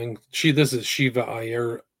coming. This is Shiva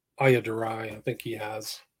Ayadurai. I think he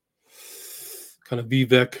has kind of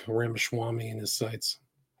Vivek Ramaswamy in his sites.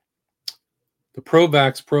 The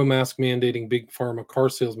pro-vax, pro-mask mandating big pharma car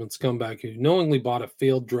salesman scumbag who knowingly bought a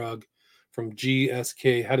failed drug from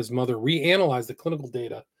GSK had his mother reanalyze the clinical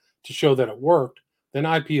data to show that it worked, then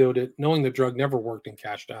IPO'd it, knowing the drug never worked and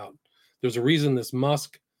cashed out. There's a reason this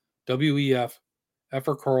Musk, WEF,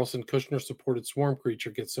 Effer Carlson, Kushner-supported swarm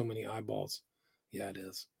creature gets so many eyeballs. Yeah, it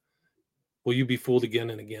is. Will you be fooled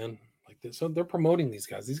again and again? Like this? So they're promoting these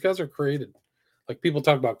guys. These guys are created. Like people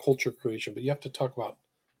talk about culture creation, but you have to talk about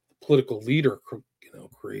political leader,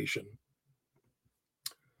 creation.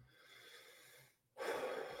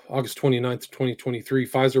 August 29th, 2023,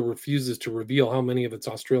 Pfizer refuses to reveal how many of its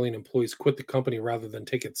Australian employees quit the company rather than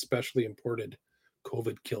take its specially imported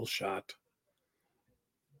COVID kill shot.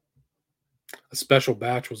 A special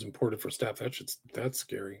batch was imported for staff. That's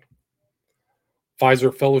scary.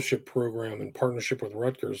 Pfizer fellowship program in partnership with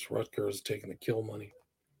Rutgers. Rutgers taking the kill money.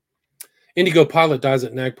 Indigo pilot dies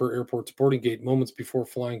at Nagpur Airport's boarding gate moments before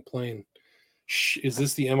flying plane. Is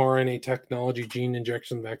this the mRNA technology gene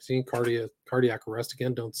injection vaccine? Cardiac arrest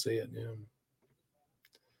again? Don't say it. Yeah.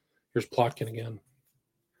 Here's Plotkin again.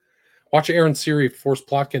 Watch Aaron Siri force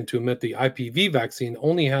Plotkin to admit the IPV vaccine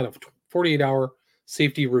only had a 48-hour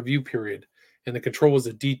safety review period and the control was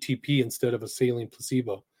a DTP instead of a saline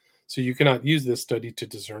placebo. So you cannot use this study to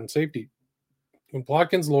discern safety. When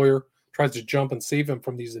Plotkin's lawyer tries to jump and save him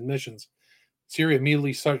from these admissions, Siri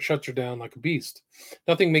immediately shuts her down like a beast.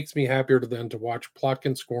 Nothing makes me happier than to watch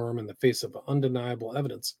Plotkin squirm in the face of undeniable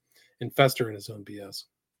evidence and fester in his own BS.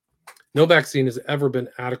 No vaccine has ever been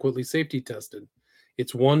adequately safety tested.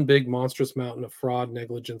 It's one big monstrous mountain of fraud,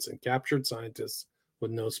 negligence, and captured scientists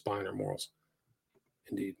with no spine or morals.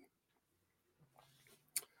 Indeed.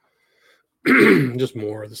 Just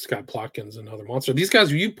more. This guy Plotkin's another monster. These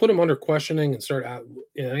guys, you put them under questioning and start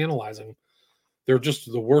analyzing, they're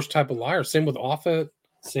just the worst type of liars. Same with Offit,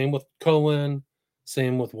 same with Cohen,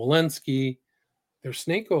 same with Walensky. They're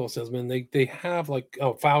snake oil salesmen. They have like,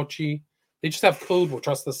 Fauci. They just have code. We'll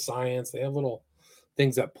trust the science. They have little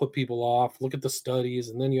things that put people off. Look at the studies,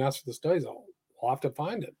 and then you ask for the studies. I'll have to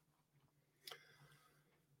find it.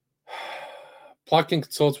 Plotkin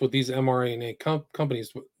consults with these mRNA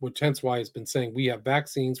companies, which hence why he's been saying we have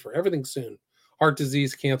vaccines for everything soon, heart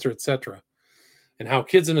disease, cancer, etc., and how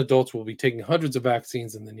kids and adults will be taking hundreds of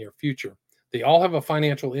vaccines in the near future. They all have a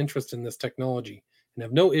financial interest in this technology and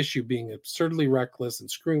have no issue being absurdly reckless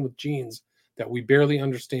and screwing with genes that we barely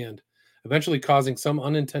understand, eventually causing some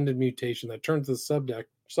unintended mutation that turns the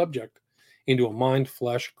subject into a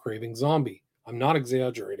mind-flesh craving zombie. I'm not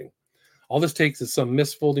exaggerating. All this takes is some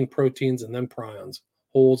misfolding proteins and then prions,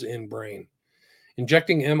 holes in brain.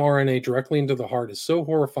 Injecting mRNA directly into the heart is so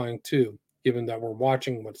horrifying too, given that we're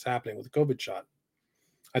watching what's happening with the COVID shot.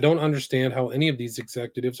 I don't understand how any of these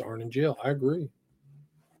executives aren't in jail. I agree.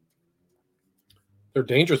 They're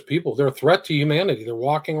dangerous people. They're a threat to humanity. They're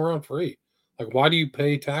walking around free. Like, why do you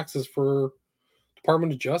pay taxes for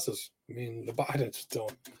Department of Justice? I mean, the Bidens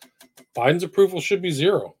don't. Biden's approval should be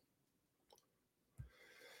zero.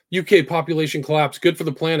 UK population collapse. Good for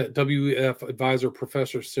the planet. WEF advisor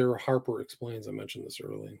Professor Sarah Harper explains. I mentioned this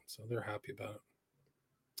early, so they're happy about it.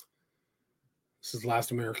 This is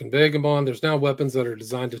Last American Vagabond. There's now weapons that are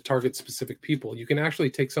designed to target specific people. You can actually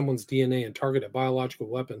take someone's DNA and target a biological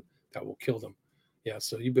weapon that will kill them. Yeah,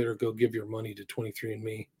 so you better go give your money to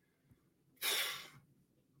 23andMe.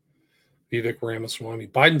 Vivek Ramaswamy.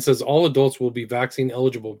 Biden says all adults will be vaccine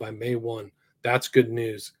eligible by May 1. That's good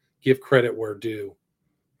news. Give credit where due.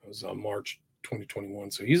 It was on March 2021.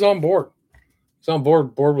 So he's on board. He's on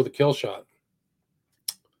board with a kill shot.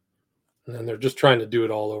 And then they're just trying to do it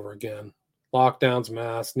all over again. Lockdowns,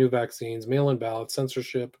 masks, new vaccines, mail-in ballots,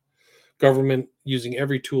 censorship, government using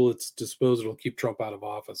every tool at its disposal to keep Trump out of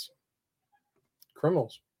office.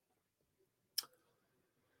 Criminals.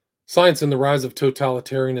 Science and the Rise of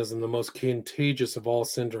Totalitarianism, the most contagious of all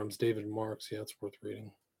syndromes. David Marks. Yeah, it's worth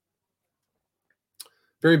reading.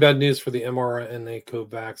 Very bad news for the mRNA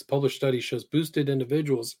COVAX. Published study shows boosted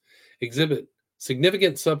individuals exhibit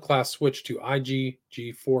significant subclass switch to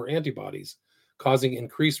IgG4 antibodies, causing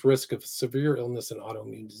increased risk of severe illness and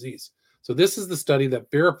autoimmune disease. So this is the study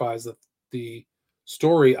that verifies that the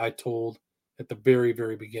story I told at the very,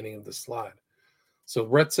 very beginning of the slide. So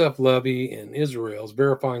Retsef Levy in Israel is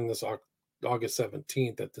verifying this August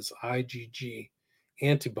 17th that this IgG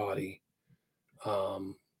antibody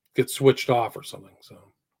gets switched off or something. So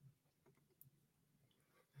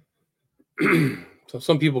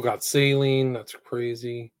some people got saline. That's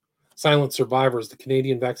crazy. Silent Survivors, the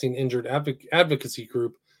Canadian Vaccine Injured Advocacy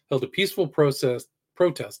Group, held a peaceful protest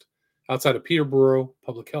outside of Peterborough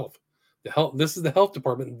Public Health. This is the health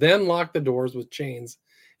department, then locked the doors with chains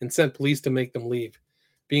and sent police to make them leave.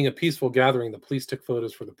 Being a peaceful gathering, the police took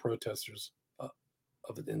photos for the protesters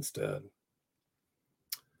of it instead.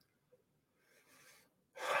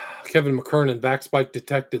 Kevin McKernan, back spike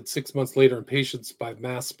detected 6 months later in patients by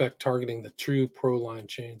mass spec targeting the true proline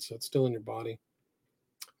chain. So it's still in your body.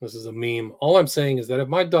 This is a meme. All I'm saying is that if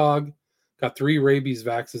my dog got 3 rabies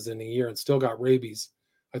vaccines in a year and still got rabies,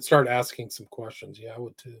 I'd start asking some questions. Yeah, I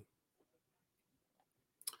would too.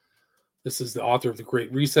 This is the author of The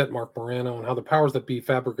Great Reset, Mark Morano, on how the powers that be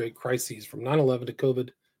fabricate crises from 9/11 to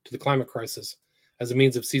COVID to the climate crisis as a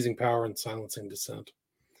means of seizing power and silencing dissent.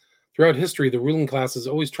 Throughout history, the ruling class has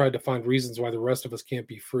always tried to find reasons why the rest of us can't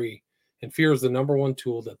be free, and fear is the number one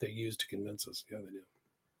tool that they use to convince us. Yeah, they do.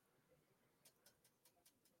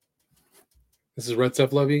 This is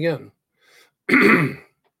Retsef Levy again.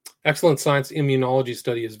 Excellent science immunology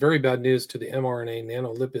study is very bad news to the mRNA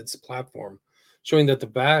nanolipids platform, showing that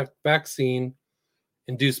the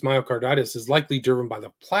vaccine-induced myocarditis is likely driven by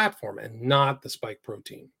the platform and not the spike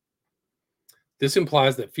protein. This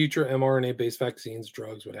implies that future mRNA-based vaccines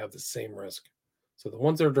drugs would have the same risk. So the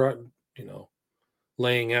ones that are,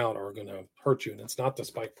 laying out are going to hurt you, and it's not the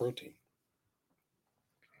spike protein.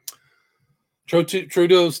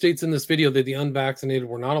 Trudeau states in this video that the unvaccinated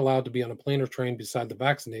were not allowed to be on a plane or train beside the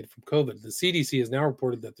vaccinated from COVID. The CDC has now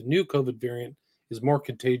reported that the new COVID variant is more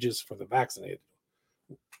contagious for the vaccinated.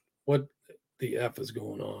 What the F is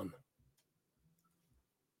going on?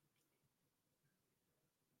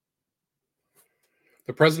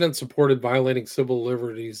 The president supported violating civil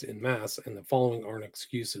liberties en masse, and the following aren't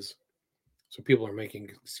excuses. So people are making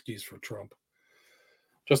an excuse for Trump.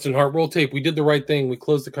 Justin Hart, roll tape. We did the right thing. We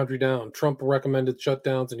closed the country down. Trump recommended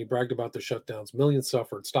shutdowns, and he bragged about the shutdowns. Millions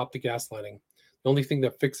suffered. Stop the gaslighting. The only thing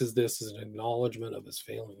that fixes this is an acknowledgement of his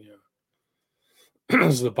failing. Yeah.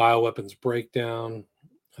 This is the bioweapons breakdown.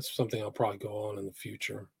 That's something I'll probably go on in the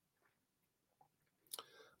future.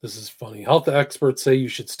 This is funny. Health experts say you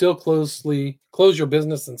should still close your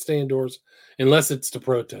business and stay indoors unless it's to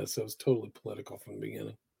protest. So it was totally political from the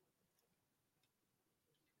beginning.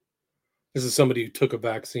 This is somebody who took a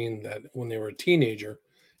vaccine that when they were a teenager,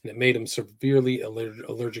 and it made them severely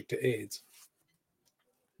allergic to AIDS.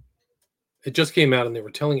 It just came out, and they were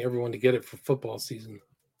telling everyone to get it for football season.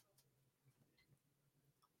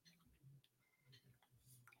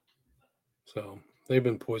 So they've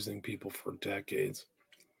been poisoning people for decades.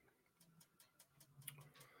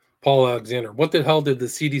 Paul Alexander, what the hell did the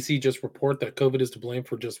CDC just report that COVID is to blame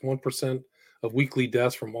for just 1% of weekly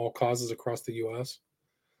deaths from all causes across the U.S.?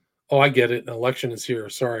 Oh, I get it. An election is here.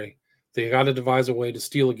 Sorry. They got to devise a way to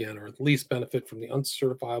steal again, or at least benefit from the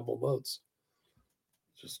uncertifiable votes.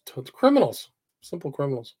 Just criminals. Simple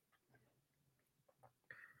criminals.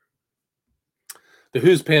 The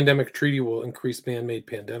WHO's pandemic treaty will increase man-made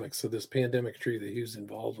pandemics. So this pandemic treaty that WHO's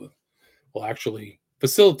involved with will actually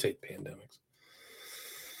facilitate pandemics.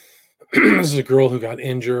 This is a girl who got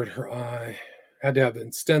injured. Her eye had to have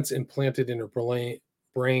stents implanted in her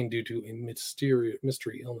brain due to a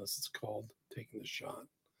mystery illness. It's called taking the shot.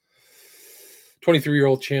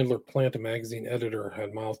 23-year-old Chandler Plant, a magazine editor,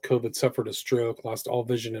 had mild COVID, suffered a stroke, lost all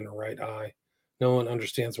vision in her right eye. No one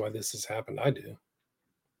understands why this has happened. I do.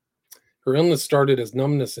 Her illness started as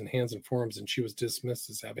numbness in hands and forearms, and she was dismissed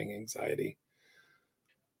as having anxiety.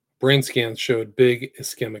 Brain scans showed big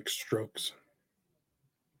ischemic strokes.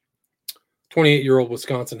 28-year-old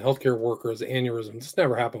Wisconsin healthcare worker has aneurysm. This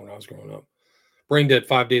never happened when I was growing up. Brain dead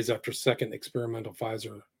 5 days after second experimental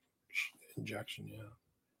Pfizer injection.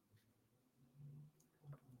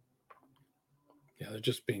 Yeah, they're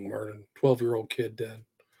just being murdered. 12-year-old kid dead.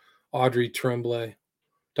 Audrey Tremblay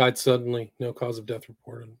died suddenly. No cause of death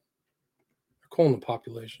reported. They're calling the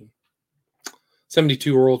population.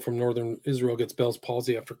 72-year-old from northern Israel gets Bell's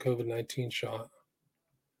palsy after COVID-19 shot.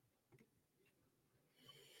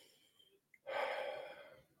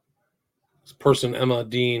 This person, Emma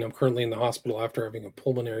Dean, I'm currently in the hospital after having a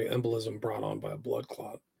pulmonary embolism brought on by a blood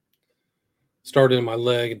clot. Started in my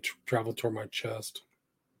leg and traveled toward my chest.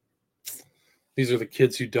 These are the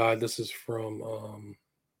kids who died. This is from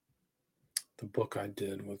the book I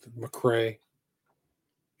did with McRae.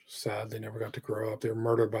 Sad they never got to grow up. They were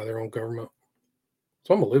murdered by their own government.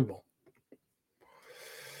 It's unbelievable.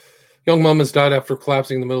 Young mom has died after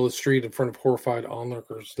collapsing in the middle of the street in front of horrified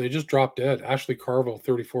onlookers. They just dropped dead. Ashley Carville,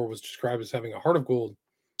 34, was described as having a heart of gold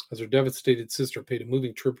as her devastated sister paid a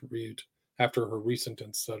moving tribute after her recent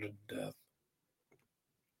and sudden death.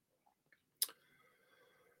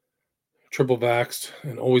 Triple vaxxed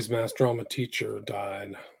and always mass drama teacher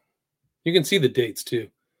died. You can see the dates too.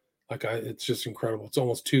 It's just incredible. It's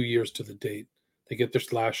almost 2 years to the date. They get their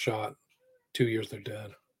last shot. 2 years, they're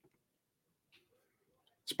dead.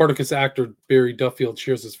 Spartacus actor Barry Duffield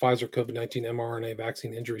shares his Pfizer COVID-19 mRNA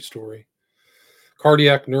vaccine injury story.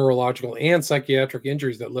 Cardiac, neurological, and psychiatric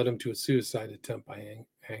injuries that led him to a suicide attempt by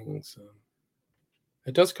hanging. So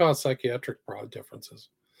it does cause psychiatric differences.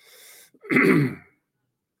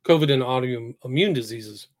 COVID and autoimmune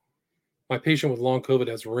diseases. My patient with long COVID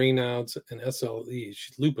has Raynaud's and SLE.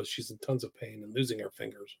 She's lupus. She's in tons of pain and losing her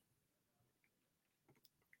fingers.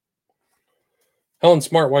 Helen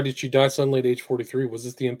Smart, why did she die suddenly at age 43? Was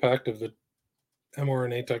this the impact of the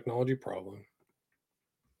mRNA technology problem?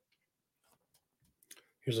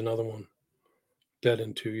 Here's another one. Dead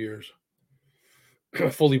in 2 years.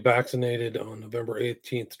 Fully vaccinated on November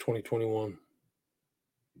 18th, 2021.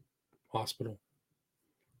 Hospital.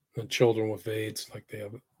 And children with AIDS, like they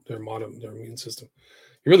have their immune system.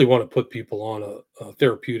 You really want to put people on a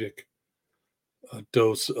therapeutic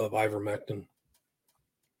dose of ivermectin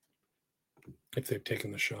if they've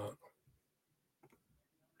taken the shot.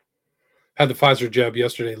 Had the Pfizer jab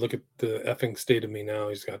yesterday. Look at the effing state of me now.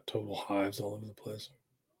 He's got total hives all over the place.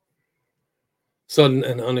 Sudden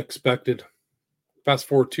and unexpected. Fast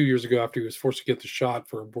forward 2 years ago, after he was forced to get the shot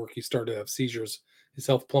for work, he started to have seizures. His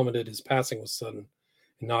health plummeted. His passing was sudden.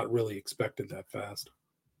 and not really expected that fast.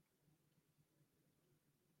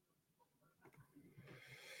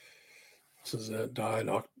 This is it. Died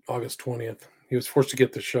August 20th. He was forced to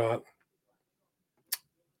get the shot.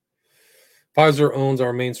 Pfizer owns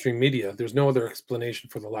our mainstream media. There's no other explanation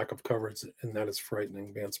for the lack of coverage, and that is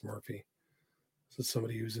frightening. Vance Murphy. This is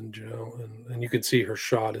somebody who's in jail, and you can see her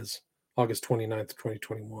shot is August 29th,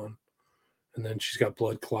 2021. And then she's got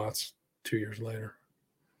blood clots 2 years later.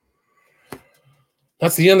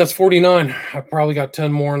 That's the end. That's 49. I probably got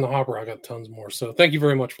 10 more in the hopper. I got tons more. So thank you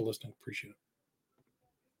very much for listening. Appreciate it.